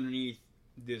were underneath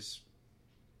this,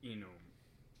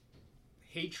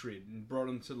 hatred, and brought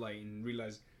them to light and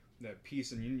realized that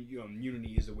peace and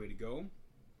unity is the way to go,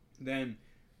 then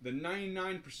the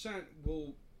 99%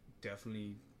 will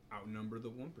definitely outnumber the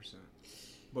 1%.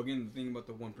 But again, the thing about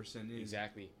the 1% is...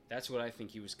 Exactly. That's what I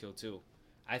think he was killed too.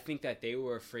 I think that they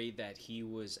were afraid that he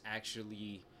was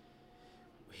actually...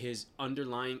 His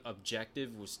underlying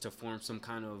objective was to form some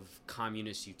kind of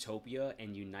communist utopia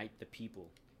and unite the people.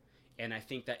 And I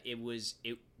think that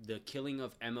the killing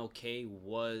of MLK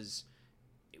was...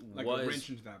 Like a wrench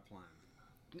into that plan.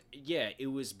 Yeah, it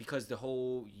was because the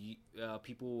whole...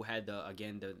 people had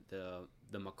the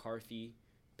McCarthy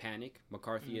panic,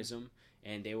 McCarthyism,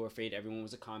 and they were afraid everyone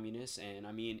was a communist. And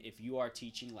I mean, if you are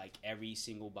teaching like every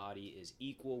single body is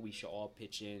equal, we should all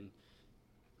pitch in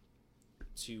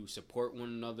to support one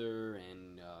another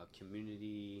and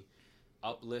community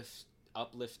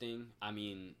uplifting. I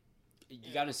mean,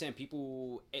 you gotta understand,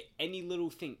 people, any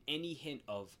little thing, any hint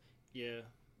of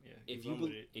if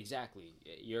you exactly,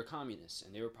 you're a communist,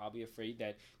 and they were probably afraid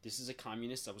that this is a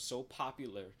communist that was so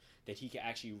popular that he could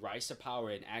actually rise to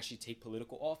power and actually take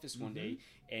political office one day.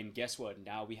 And guess what?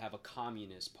 Now we have a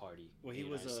communist party. Well, he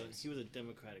was a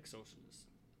democratic socialist.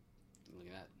 Look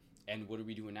at that. And what are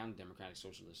we doing now, Democratic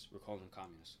Socialists? We're calling them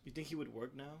communists. You think he would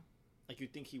work now? Like, you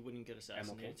think he wouldn't get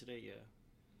assassinated today?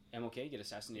 Yeah. MLK get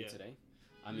assassinated today?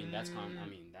 I mean, that's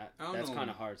kind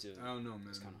of hard to... I don't know,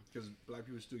 man. Because black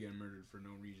people still get murdered for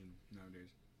no reason nowadays.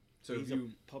 So he's a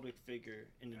public figure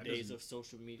in the days of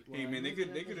social media. Hey, man, they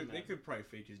could probably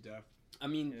fake his death. I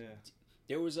mean,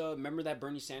 there was remember that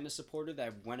Bernie Sanders supporter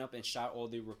that went up and shot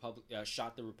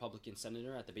shot the Republican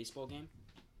senator at the baseball game?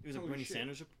 It was a Bernie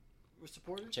Sanders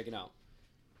supporter? Check it out.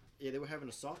 Yeah, they were having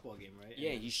a softball game, right?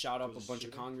 Yeah, he shot up a bunch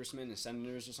of congressmen and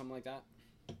senators or something like that.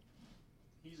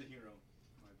 He's a hero,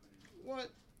 in my opinion.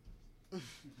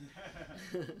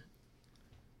 What?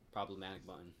 Problematic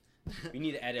button. We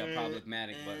need to edit a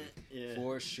problematic button.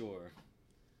 For sure.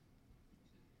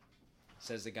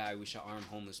 Says the guy, we should arm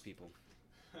homeless people.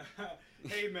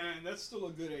 Hey, man, that's still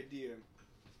a good idea.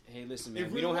 Hey, listen,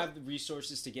 man, we don't have the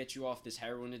resources to get you off this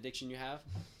heroin addiction you have,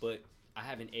 but I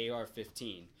have an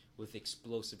AR-15 with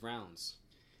explosive rounds.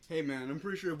 Hey, man, I'm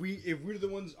pretty sure if we're the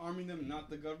ones arming them, not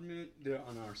the government, they're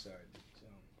on our side. So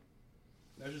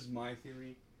that's just my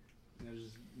theory. That's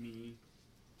just me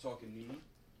talking me.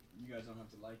 You guys don't have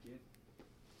to like it.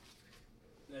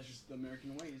 That's just the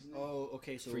American way, isn't it? Oh,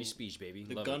 okay. So free speech, baby.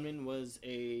 The gunman was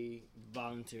a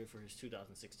volunteer for his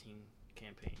 2016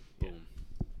 campaign. Boom.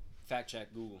 Yeah. Fact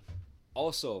check Google.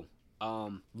 Also,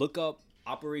 look up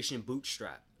Operation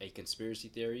Bootstrap, a conspiracy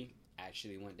theory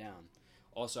actually went down.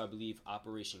 Also, I believe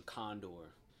Operation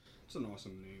Condor. It's an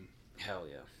awesome name. Hell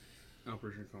yeah.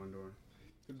 Operation Condor.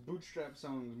 The bootstrap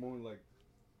sounds more like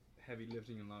heavy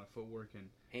lifting and a lot of footwork and.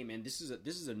 Hey man, this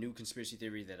is a new conspiracy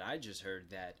theory that I just heard,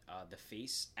 that the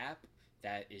Face app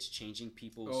that is changing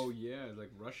people's Oh yeah, like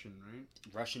Russian, right?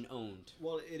 Russian owned.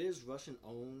 Well, it is Russian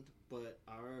owned, but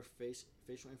our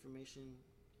facial information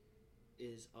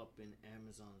is up in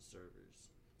Amazon servers,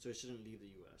 so it shouldn't leave the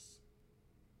U.S.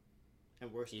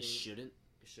 And worse, It shouldn't.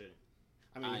 It shouldn't.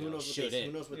 I mean, I who know, knows what shouldn't. they,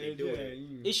 who knows what they do?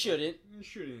 It shouldn't. It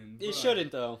shouldn't. It but-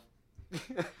 shouldn't though.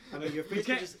 I mean, your We face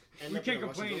can't- could just end We up in can't a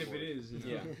Russian complain if billboard. it is. You know?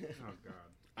 Yeah. Oh god.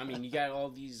 I mean, you got all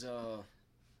these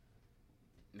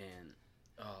man.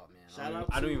 Oh man, Shout out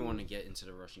I don't to- even want to get into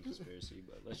the Russian conspiracy,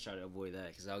 but let's try to avoid that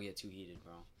because I'll get too heated,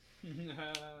 bro.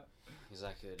 Because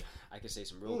I could say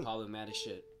some real Ooh. problematic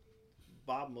shit.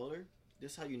 Bob Mueller.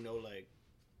 This is how you know, like,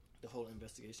 the whole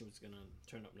investigation was gonna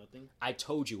turn up nothing. I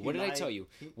told you. What He did I lied. tell you?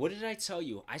 What did I tell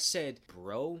you? I said,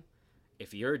 bro,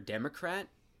 if you're a Democrat,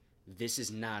 this is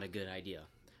not a good idea.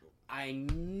 I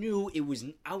knew it was.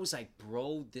 I was like,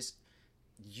 bro,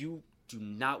 you do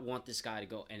not want this guy to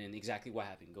go. And then exactly what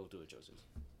happened. Go through it, Joseph.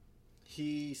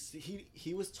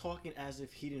 He was talking as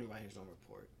if he didn't write his own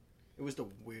report. It was the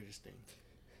weirdest thing.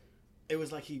 It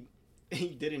was like he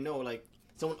didn't know. Like,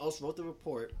 someone else wrote the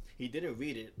report. He didn't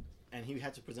read it, and he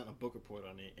had to present a book report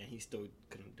on it, and he still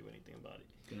couldn't do anything about it.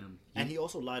 Damn. And he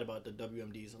also lied about the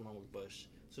WMDs along with Bush.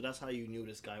 So that's how you knew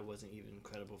this guy wasn't even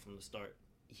credible from the start.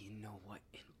 You know what,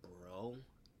 and bro?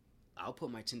 I'll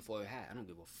put my tinfoil hat. I don't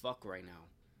give a fuck right now.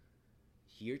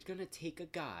 You're gonna take a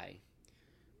guy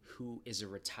who is a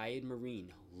retired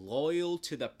Marine, loyal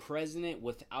to the president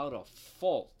without a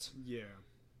fault. Yeah.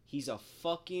 He's a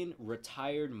fucking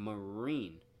retired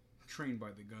Marine. Trained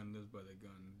by the gun, lives by the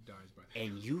gun, dies by the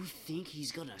And you think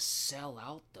he's gonna sell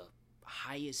out the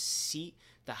highest seat?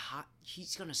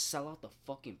 He's gonna sell out the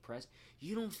fucking press?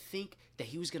 You don't think that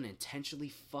he was gonna intentionally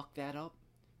fuck that up?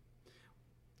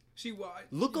 See, well,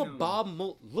 Look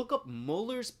up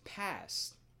Mueller's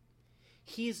past.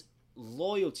 He is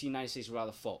loyal to the United States without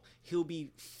a fault. He'll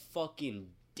be fucking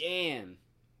damned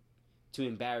to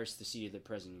embarrass the seat of the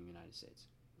president of the United States.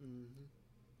 Mm-hmm.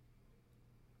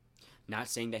 Not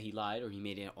saying that he lied or he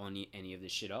made any of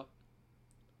this shit up.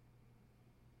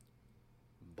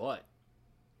 But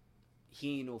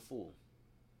he ain't no fool.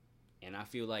 And I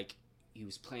feel like he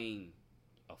was playing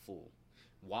a fool.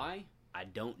 Why? I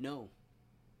don't know.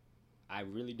 I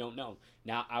really don't know.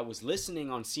 Now, I was listening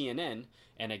on CNN,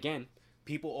 and again,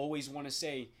 people always want to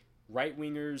say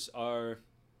right-wingers are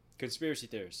conspiracy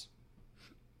theorists.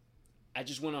 I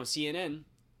just went on CNN,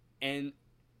 and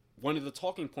one of the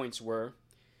talking points were,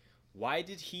 why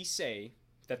did he say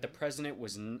that the president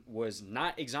was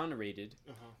not exonerated,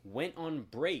 went on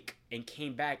break, and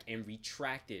came back and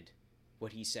retracted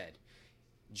what he said?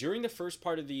 During the first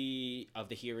part of the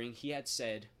hearing, he had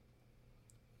said,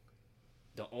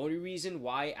 the only reason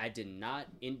why I did not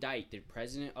indict the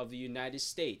president of the United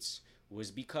States was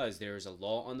because there is a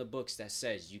law on the books that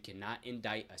says you cannot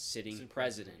indict a sitting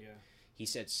president. Yeah. He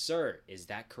said, sir, is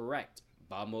that correct?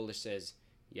 Bob Mueller says,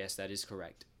 yes, that is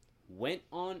correct. Went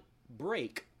on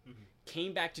break,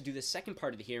 came back to do the second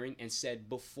part of the hearing, and said,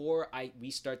 before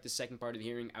we start the second part of the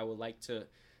hearing, I would like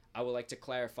to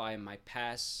clarify my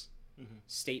past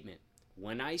statement.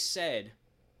 When I said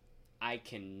I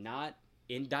cannot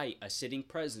indict a sitting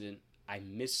president, I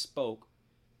misspoke,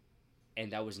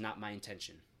 and that was not my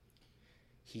intention.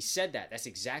 He said that. That's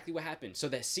exactly what happened. So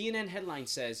that CNN headline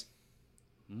says,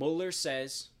 Mueller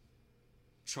says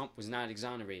Trump was not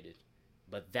exonerated.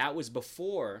 But that was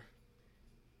before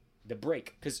the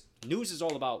break. Because news is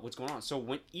all about what's going on.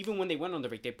 So even when they went on the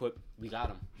break, they put, we got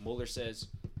him. Mueller says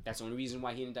that's the only reason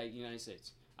why he indicted the United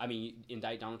States.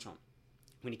 Indict Donald Trump.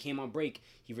 When he came on break,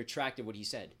 he retracted what he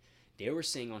said. They were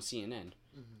saying on CNN,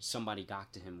 somebody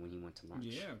got to him when he went to lunch.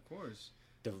 Yeah, of course.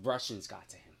 The Russians got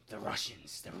to him. The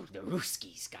Russians, the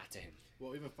Ruskies got to him.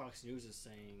 Well, even Fox News is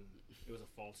saying it was a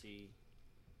faulty.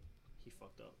 He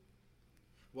fucked up.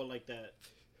 Well, like that.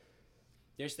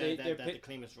 The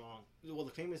claim is wrong. Well,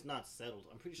 the claim is not settled.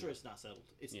 I'm pretty sure it's not settled.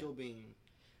 It's still being.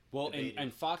 Well, debated.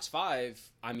 and Fox 5,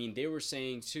 I mean, they were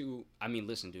saying too. I mean,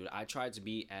 listen, dude, I tried to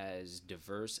be as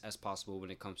diverse as possible when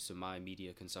it comes to my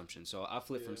media consumption. So I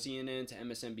flipped from CNN to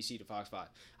MSNBC to Fox 5.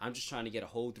 I'm just trying to get a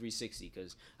whole 360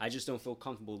 because I just don't feel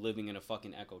comfortable living in a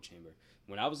fucking echo chamber.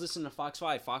 When I was listening to Fox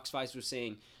 5, Fox 5 was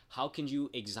saying, how can you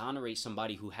exonerate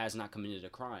somebody who has not committed a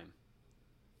crime?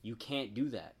 You can't do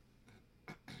that.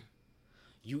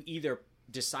 You either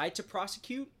decide to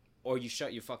prosecute or you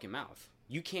shut your fucking mouth.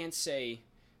 You can't say,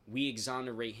 we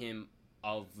exonerate him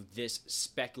of this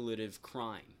speculative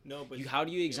crime. No, but How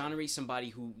do you exonerate somebody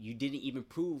who you didn't even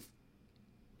prove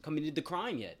committed the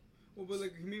crime yet? Well, but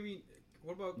like maybe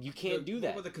what about You can't do What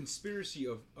that. about the conspiracy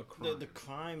of a crime? the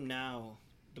crime now,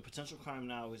 the potential crime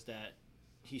now is that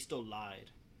he still lied,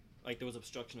 like there was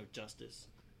obstruction of justice,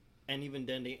 and even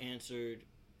then they answered.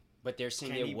 But they're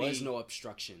saying Can there he was be- no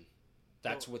obstruction.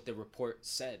 That's Well- what the report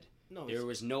said. No, There it's,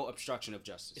 was no obstruction of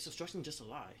justice. it's obstruction just a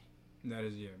lie. That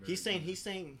is, yeah.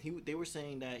 They were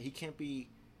saying that he can't be,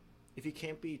 if he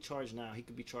can't be charged now, he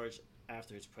could be charged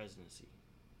after his presidency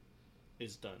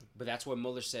is done. But that's what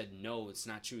Mueller said. No, it's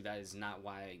not true. That is not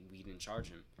why we didn't charge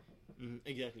him.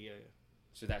 Exactly. Yeah.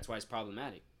 So that's why it's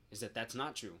problematic. Is that that's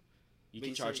not true. You But can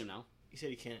he charge said- him now, He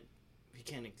said he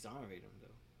can't exonerate him though.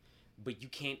 but you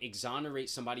can't exonerate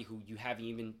somebody who you haven't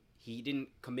even. He didn't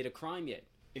commit a crime yet.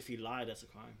 If he lied, that's a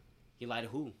crime. He lied to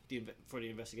who? For the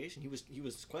investigation, he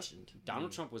was questioned.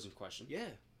 Donald Trump wasn't questioned. Yeah,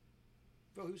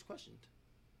 bro, he was questioned.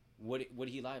 What did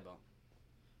he lie about?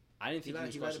 I didn't think he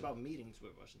was He lied questioned. about meetings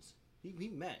with Russians. He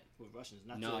met with Russians.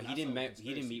 No, he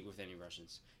didn't meet with any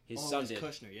Russians. His Oh, son it was did.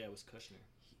 Kushner. Yeah, it was Kushner.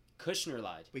 Kushner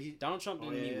lied. But he. Donald Trump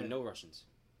didn't Oh, yeah, meet yeah. with no Russians.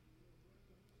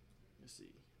 Let's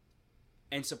see.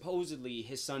 And supposedly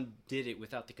his son did it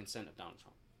without the consent of Donald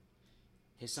Trump.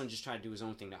 His son just tried to do his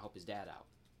own thing to help his dad out.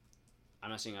 I'm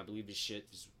not saying I believe this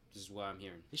shit. This is what I'm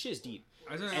hearing. This shit is deep.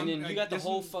 And then you got the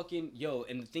whole fucking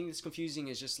and the thing that's confusing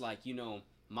is just like,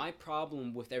 my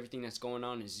problem with everything that's going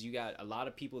on is you got a lot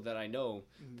of people that I know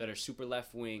that are super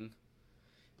left wing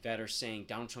that are saying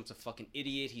Donald Trump's a fucking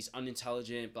idiot, he's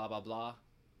unintelligent, blah blah blah,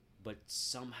 but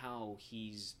somehow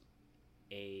he's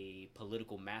a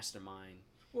political mastermind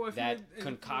that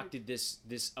concocted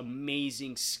this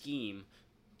amazing scheme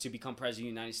to become president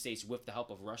of the United States with the help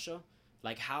of Russia.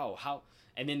 Like how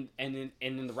and then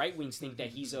the right wings think that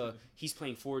he's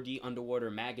playing 4D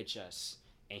underwater MAGA chess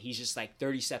and he's just like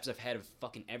 30 steps ahead of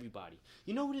fucking everybody.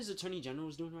 You know what his attorney general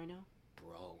is doing right now?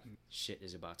 Bro, shit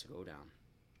is about to go down.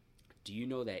 Do you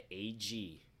know that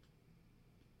AG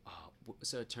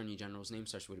what's the attorney general's name?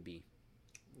 Starts with a B.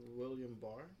 William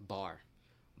Barr.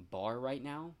 Barr right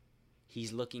now,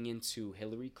 he's looking into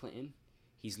Hillary Clinton,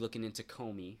 he's looking into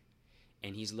Comey,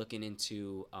 and he's looking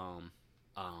into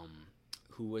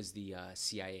who was the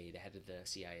CIA, the head of the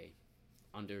CIA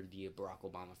under the Barack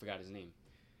Obama. I forgot his name.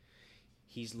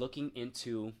 He's looking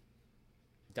into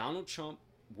Donald Trump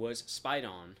was spied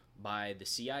on by the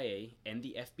CIA and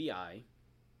the FBI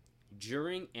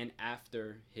during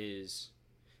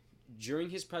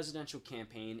his presidential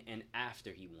campaign and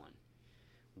after he won.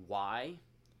 Why?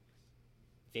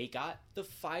 They got the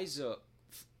FISA.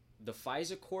 The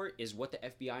FISA court is what the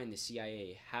FBI and the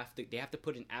CIA have to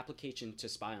put an application to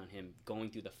spy on him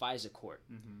going through the FISA court,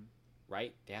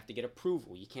 right? They have to get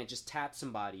approval. You can't just tap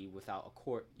somebody without a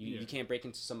court. You can't break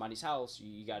into somebody's house.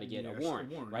 You got to get a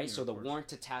warrant, right? So the warrant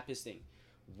to tap his thing.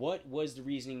 What was the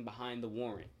reasoning behind the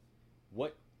warrant?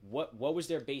 What was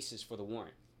their basis for the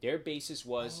warrant? Their basis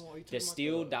was the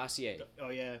Steele dossier.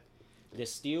 The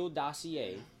Steele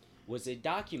dossier was a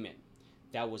document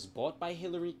that was bought by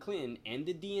Hillary Clinton and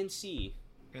the DNC,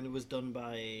 and it was done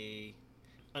by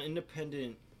an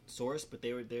independent source, but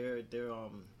they're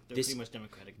pretty much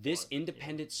Democratic. This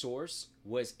independent source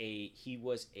was a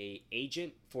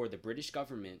agent for the British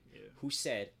government who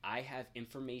said, I have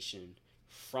information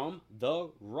from the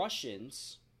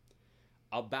Russians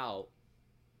about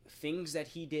things that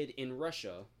he did in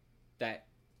Russia that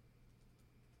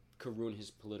could ruin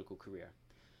his political career.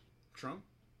 Trump?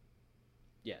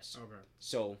 Yes. Okay.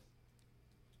 So,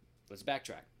 let's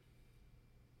backtrack.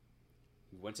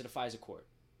 We went to the FISA court.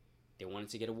 They wanted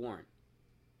to get a warrant.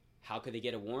 How could they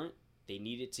get a warrant? They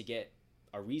needed to get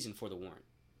a reason for the warrant.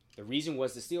 The reason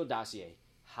was the Steele dossier.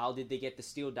 How did they get the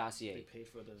Steele dossier? They paid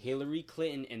for the... Hillary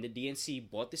Clinton and the DNC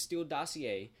bought the Steele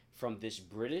dossier from this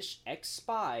British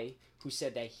ex-spy who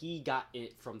said that he got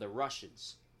it from the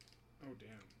Russians. Oh, damn.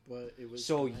 But it was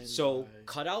So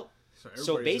cut out.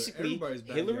 So basically, everybody's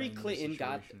bad Hillary guy in this Clinton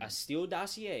got situation. a Steele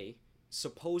dossier.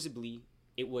 Supposedly,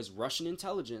 it was Russian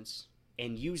intelligence,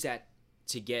 and used that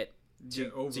to get the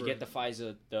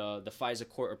FISA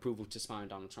court approval to spy on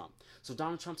Donald Trump. So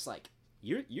Donald Trump's like,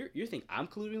 you think I'm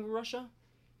colluding with Russia?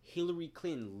 Hillary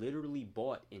Clinton literally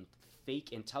bought in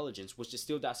fake intelligence, which the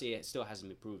Steele dossier still hasn't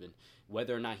been proven.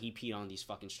 Whether or not he peed on these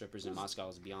fucking strippers in Moscow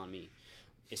is beyond me.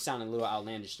 It sounded a little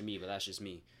outlandish to me, but that's just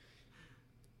me.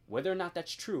 Whether or not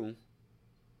that's true,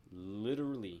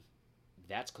 literally,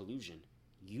 that's collusion.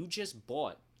 You just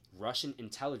bought Russian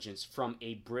intelligence from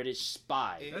a British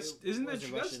spy. Isn't that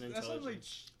wasn't true? Russian That sounds like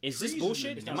intelligence. Is this treason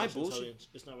bullshit? to me. Am I bullshit?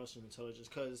 It's not Russian intelligence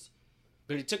because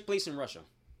But it took place in Russia.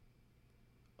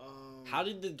 How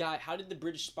did the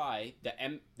British spy,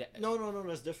 No,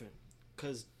 that's different.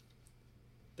 Because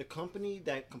the company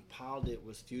that compiled it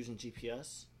was Fusion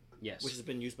GPS, yes, which has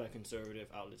been used by conservative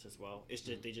outlets as well. It's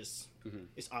just Mhm.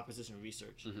 it's opposition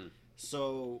research. Mhm.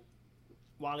 So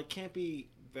while it can't be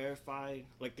verified,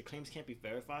 like the claims can't be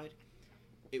verified,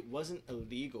 it wasn't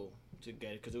illegal to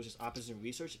get it because it was just opposition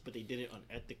research, but they did it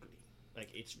unethically.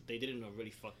 Like they did it in a really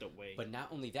fucked up way. But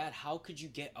not only that, how could you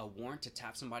get a warrant to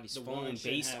tap somebody's The phone warrant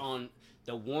shouldn't based have- on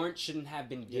the warrant shouldn't have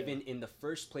been Yeah. given in the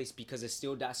first place because the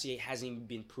Steele dossier hasn't even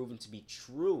been proven to be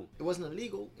true. It wasn't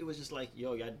illegal. It was just like,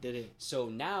 yo, y'all didn't. So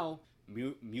now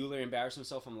Mueller embarrassed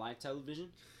himself on live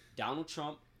television. Donald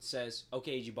Trump says,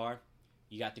 "Okay, AG Barr,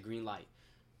 you got the green light,"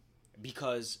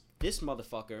 because this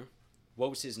motherfucker, what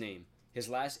was his name? His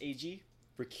last AG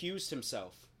recused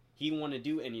himself. He didn't want to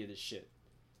do any of this shit.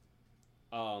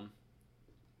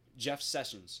 Jeff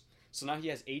Sessions. So now he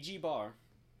has AG Barr.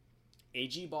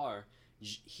 AG Barr,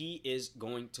 he is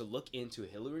going to look into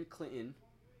Hillary Clinton,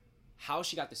 how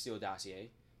she got the Steele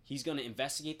dossier. He's going to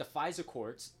investigate the FISA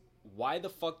courts. Why the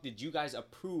fuck did you guys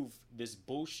approve this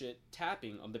bullshit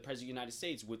tapping of the President of the United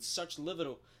States with such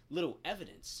little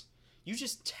evidence? You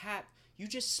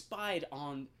just spied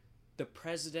on the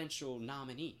presidential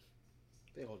nominee.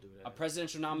 They all do that. A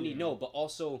presidential nominee, Yeah. no, but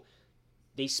also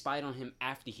they spied on him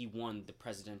after he won the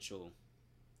presidential.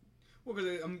 Well,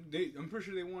 because I'm pretty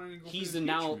sure they wanted to go. He's for the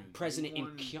now impeachment. president They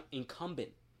wanted-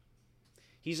 incumbent.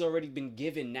 He's already been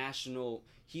given national.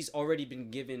 He's already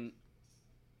been given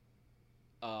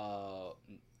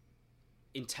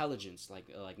intelligence,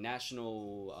 like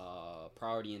national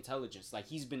priority intelligence. Like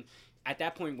he's been at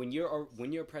that point when you're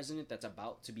a president that's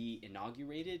about to be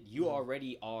inaugurated, you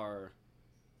already are.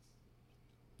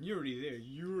 You're already there.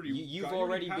 You've got-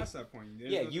 already past that point.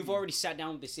 There's Yeah, nothing- you've already sat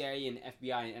down with the CIA and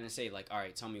FBI and NSA, like, all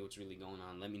right, tell me what's really going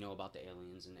on. Let me know about the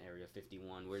aliens in Area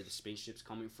 51. Where are the spaceships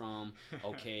coming from?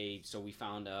 Okay, so we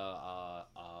found a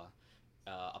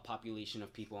population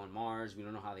of people on Mars. We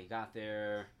don't know how they got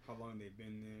there. How long they've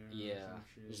been there? Yeah, some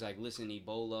shit. it's like, listen,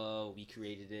 Ebola, we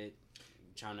created it,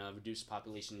 trying to reduce the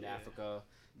population in Africa.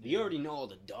 You already know all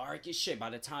the darkest shit. By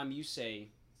the time you say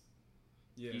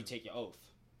yeah. you take your oath,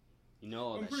 you know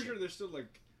all I'm that pretty shit. sure there's still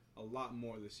like a lot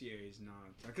more the CIA is not.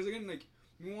 Because again, like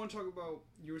we want to talk about.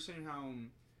 You were saying how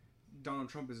Donald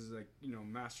Trump is like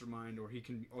mastermind, or he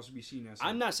can also be seen as.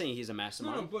 I'm not saying he's a No,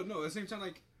 mastermind. but no. At the same time,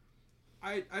 like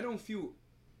I don't feel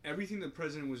everything the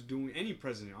president was doing. Any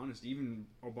president, honestly, even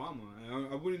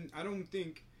Obama. I wouldn't. I don't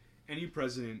think any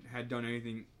president had done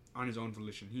anything on his own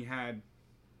volition. He had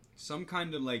some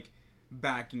kind of like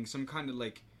backing, some kind of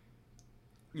like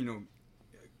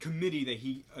committee that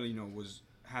he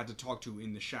had to talk to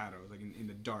in the shadows, like in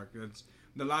the dark. That's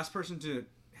the last person to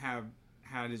have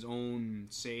had his own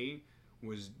say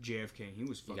was JFK. He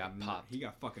was fucking got popped. He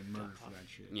got fucking murdered for that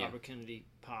shit. Yeah. Robert Kennedy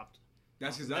popped.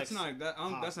 That's because that's not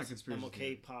Popped. conspiracy. MLK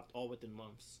theory. popped all within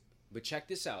months. But check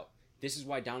this out. This is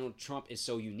why Donald Trump is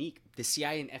so unique. The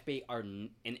CIA and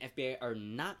FBI are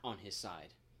not on his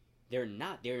side. They're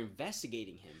not. They're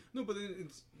investigating him. No, but then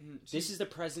it's This is the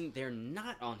president. They're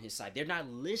not on his side. They're not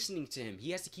listening to him.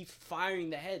 He has to keep firing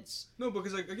the heads. no,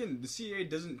 because like again, the CIA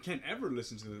can't ever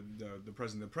listen to the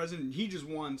president. The president, he just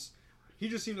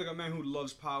seems like a man who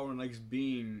loves power and likes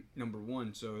being number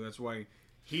one. So that's why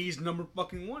he's number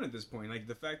fucking one at this point. Like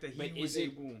the fact that he But was is it-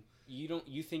 able.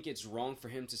 You think it's wrong for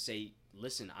him to say,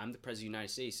 "Listen, I'm the president of the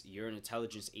United States. You're an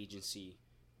intelligence agency.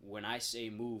 When I say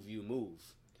move, you move."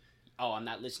 Oh, I'm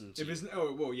not listening to If you. it's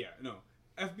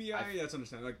FBI, that's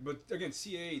understandable. Like, but again,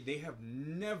 CIA, they have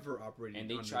never operated. And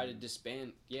they under try to him.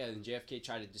 disband. Yeah, and JFK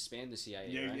tried to disband the CIA.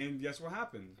 Yeah, right? and guess what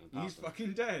happened? And He's popped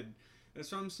him. fucking dead.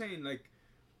 That's what I'm saying. Like,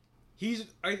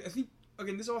 I think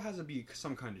again, this all has to be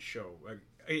some kind of show. Like,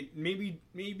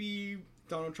 maybe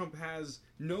Donald Trump has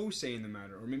no say in the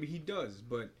matter, or maybe he does,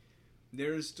 but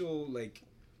there is still like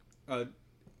a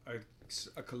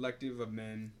collective of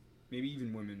men, maybe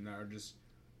even women, that are just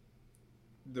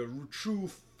the true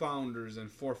founders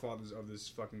and forefathers of this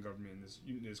fucking government,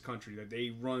 this country, that they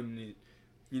run it,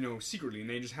 secretly, and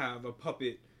they just have a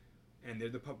puppet, and they're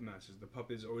the puppet masters. The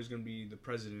puppet is always going to be the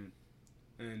president,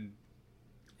 and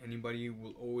anybody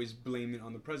will always blame it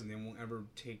on the president. They won't ever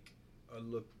take a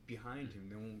look behind him.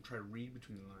 They won't try to read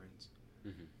between the lines.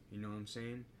 Mhm. You know what I'm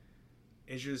saying?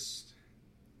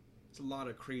 It's a lot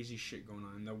of crazy shit going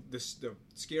on. The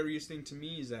scariest thing to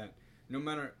me is that no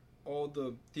matter all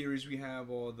the theories we have,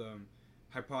 all the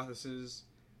hypotheses,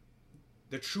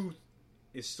 the truth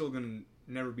is still going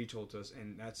to never be told to us,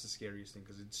 and that's the scariest thing,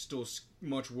 because it's still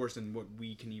much worse than what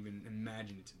we can even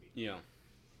imagine it to be. Yeah.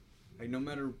 Like, no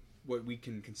matter what we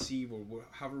can conceive, or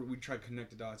however we try to connect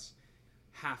the dots,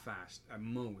 half-assed at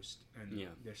most, and Yeah.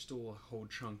 there's still a whole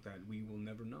chunk that we will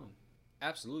never know.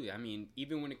 Absolutely. I mean,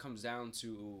 even when it comes down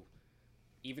to,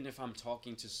 even if I'm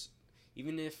talking to,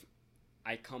 even if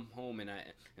I come home and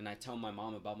I tell my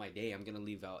mom about my day, I'm gonna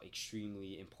leave out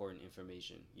extremely important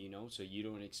information. You know, so you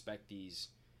don't expect these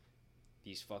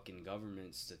fucking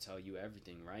governments to tell you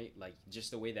everything, right? Like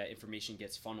just the way that information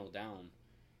gets funneled down.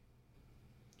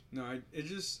 No, I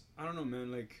don't know,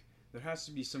 man. Like there has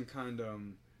to be some kind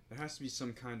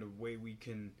of way we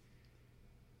can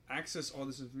access all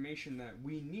this information that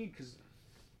we need, because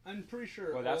I'm pretty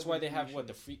sure. Well, that's all why the they have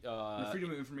information- the the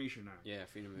Freedom of Information Act. Yeah,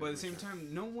 freedom. Of But at the same information.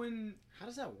 time, no one. How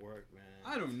does that work, man?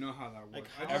 I don't know how that works. Like,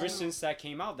 I just Ever know- since that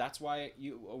came out, that's why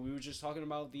we were just talking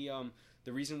about the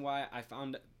reason why I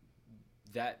found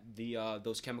that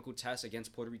those chemical tests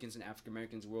against Puerto Ricans and African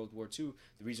Americans in World War II,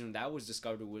 the reason that was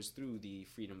discovered was through the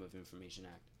Freedom of Information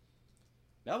Act.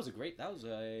 That was a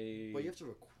But you have to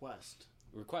request.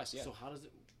 request, yeah. So how does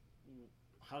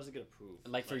it get approved?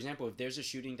 Like, for example, if there's a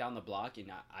shooting down the block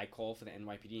and I call for the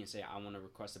NYPD and say I want to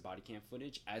request the body cam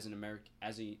footage as an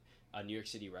a New York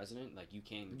City resident, like you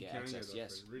can you get can access. that,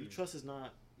 Yes. like, really. You trust is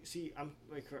not. See, I'm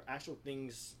like her actual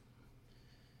things.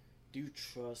 Do you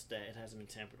trust that it hasn't been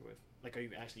tampered with? Like, are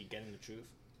you actually getting the truth?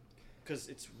 Because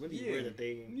it's really weird that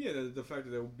they. Yeah, the fact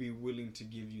that they'll be willing to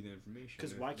give you the information.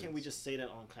 Because why can't we just say that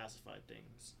on classified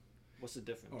things? What's the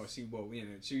difference? Oh, see, well, yeah.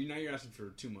 So now you're asking for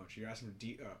too much. You're asking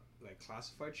for like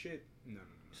classified shit. No.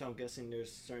 So I'm guessing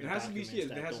there's certain. There has to be, documents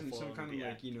there that has to don't be some fall kind of under the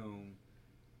like act.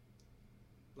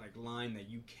 like line that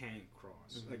you can't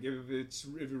cross. Mhm. Like if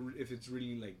it's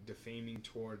really like defaming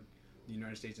toward the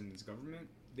United States and its government,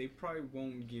 they probably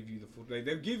won't give you the full. Like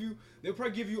they'll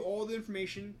probably give you all the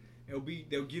information.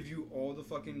 They'll give you all the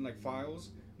fucking like files,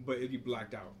 but it'll be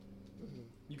blacked out. Mhm.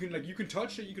 You can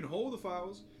touch it. You can hold the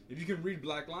files. If you can read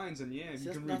black lines, then yeah, if See,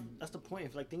 you can read. that's the point.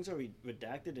 If like things are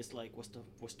redacted, it's like what's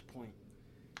the point?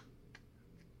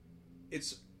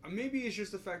 It's maybe it's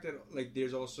just the fact that like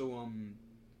there's also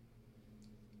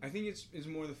I think it's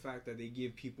more the fact that they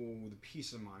give people the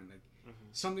peace of mind, like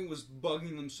something was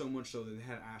bugging them so much so that they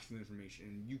had to ask for the information,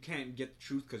 and you can't get the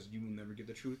truth because you will never get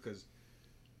the truth because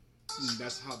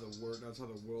that's how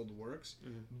the world works.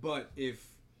 Mhm. But if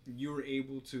you're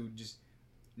able to just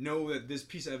know that this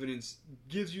piece of evidence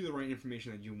gives you the right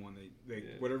information that you want, like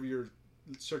Yeah. whatever you're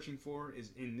searching for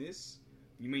is in this.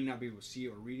 You may not be able to see it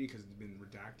or read it because it's been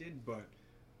redacted, but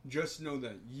just know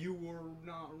that you were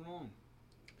not wrong.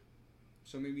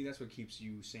 So maybe that's what keeps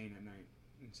you sane at night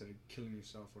instead of killing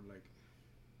yourself or like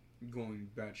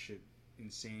going batshit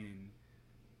insane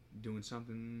and doing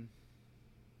something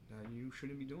that you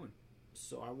shouldn't be doing.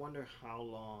 So I wonder how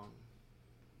long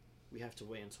we have to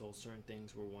wait until certain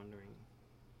things we're wondering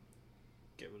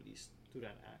get released through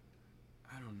that act.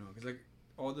 I don't know, because like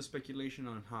all the speculation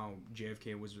on how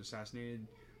JFK was assassinated,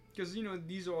 because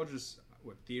these are all just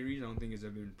theories. I don't think it's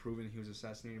ever been proven he was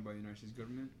assassinated by the United States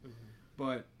government.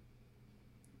 But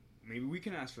maybe we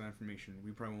can ask for that information.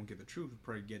 We probably won't get the truth. We'll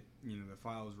probably get the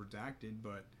files redacted,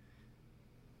 but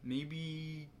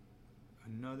maybe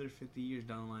another 50 years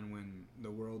down the line when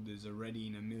the world is already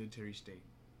in a military state,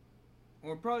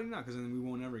 or probably not, because then we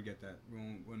won't ever get that. We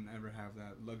won't ever have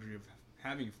that luxury of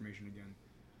having information again.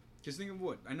 Just think of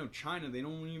I know China, they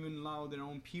don't even allow their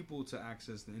own people to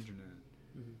access the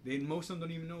internet. Most of them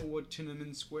don't even know what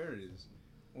Tiananmen Square is,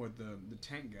 or the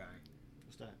tank guy.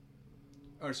 What's that?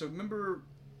 Alright, so remember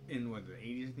in the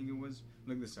 80s, I think it was?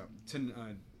 Look this up.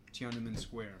 Tiananmen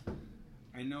Square.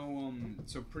 I know,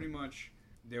 so pretty much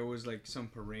there was like some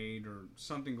parade or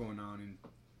something going on in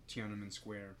Tiananmen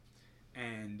Square,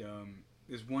 and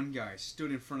this one guy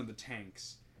stood in front of the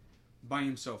tanks by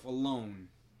himself, alone.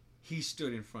 He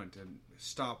stood in front and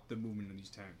stopped the movement of these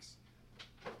tanks.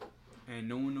 And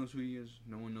no one knows who he is.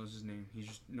 No one knows his name. He's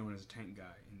just known as a tank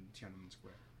guy in Tiananmen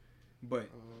Square. But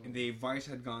the advice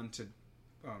had gone to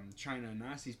China and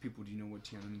asked these people, do you know what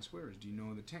Tiananmen Square is? Do you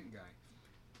know the tank guy?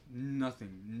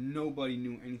 Nothing. Nobody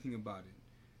knew anything about it.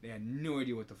 They had no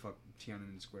idea what the fuck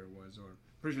Tiananmen Square was, or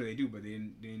pretty sure they do, but they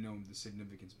didn't know the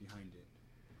significance behind it.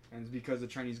 And it's because the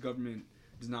Chinese government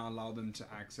does not allow them to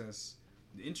access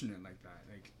the internet like that.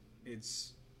 Like,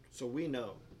 it's... So we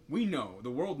know. We know. The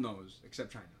world knows,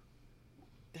 except China.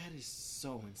 That is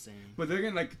so insane. But they're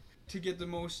gonna, to get the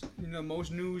most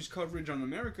news coverage on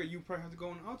America, you probably have to go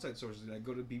on outside sources, like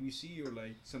go to BBC or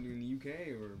like something in the UK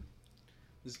or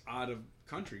just out of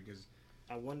country, because...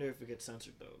 I wonder if it gets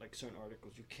censored though. Like certain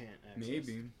articles you can't access.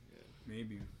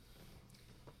 Maybe.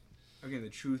 Again, the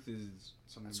truth is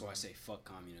something. That's why I say fuck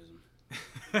communism.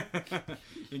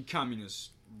 In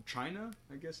communist China,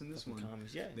 I guess in this one,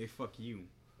 Commies, yeah. they fuck you.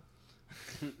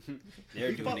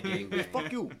 They're doing the gangbang.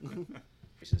 Fuck you.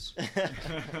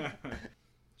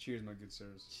 Cheers, my good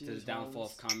sirs. To the downfall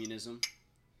of communism.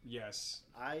 Yes.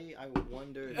 I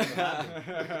wonder. What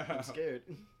happened. I'm scared.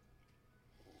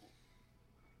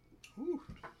 Whew.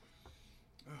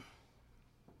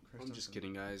 I'm just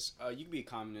kidding, guys. You could be a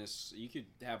communist. You could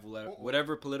have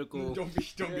whatever political. Don't be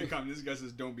a communist. This guy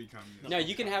says don't be communist. No,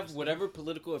 you can have whatever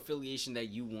political affiliation that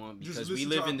you want because we listen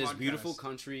live to in our this podcast. beautiful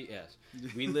country. Yes,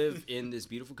 we live in this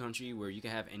beautiful country where you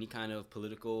can have any kind of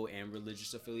political and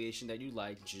religious affiliation that you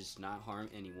like, just not harm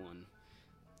anyone,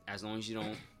 as long as you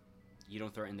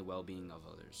don't threaten the well-being of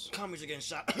others. Commies are getting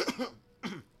shot.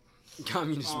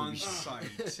 Communists will On be shot.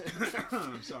 site.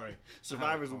 I'm sorry.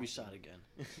 Survivors will be shot again.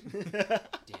 Damn,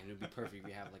 it would be perfect if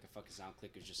you have like a fucking sound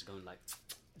clicker just going like.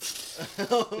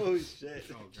 Oh shit!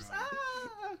 Oh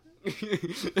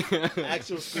god.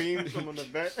 Actual screams from an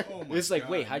event. Oh my It's like,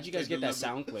 God. wait, how'd you guys get that Take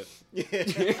sound clip?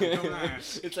 Don't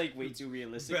ask. It's like way too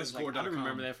realistic. It's like, I don't Bestcore.com.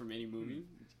 remember that from any movie.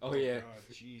 Oh yeah. God,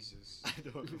 Jesus. I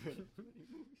don't remember.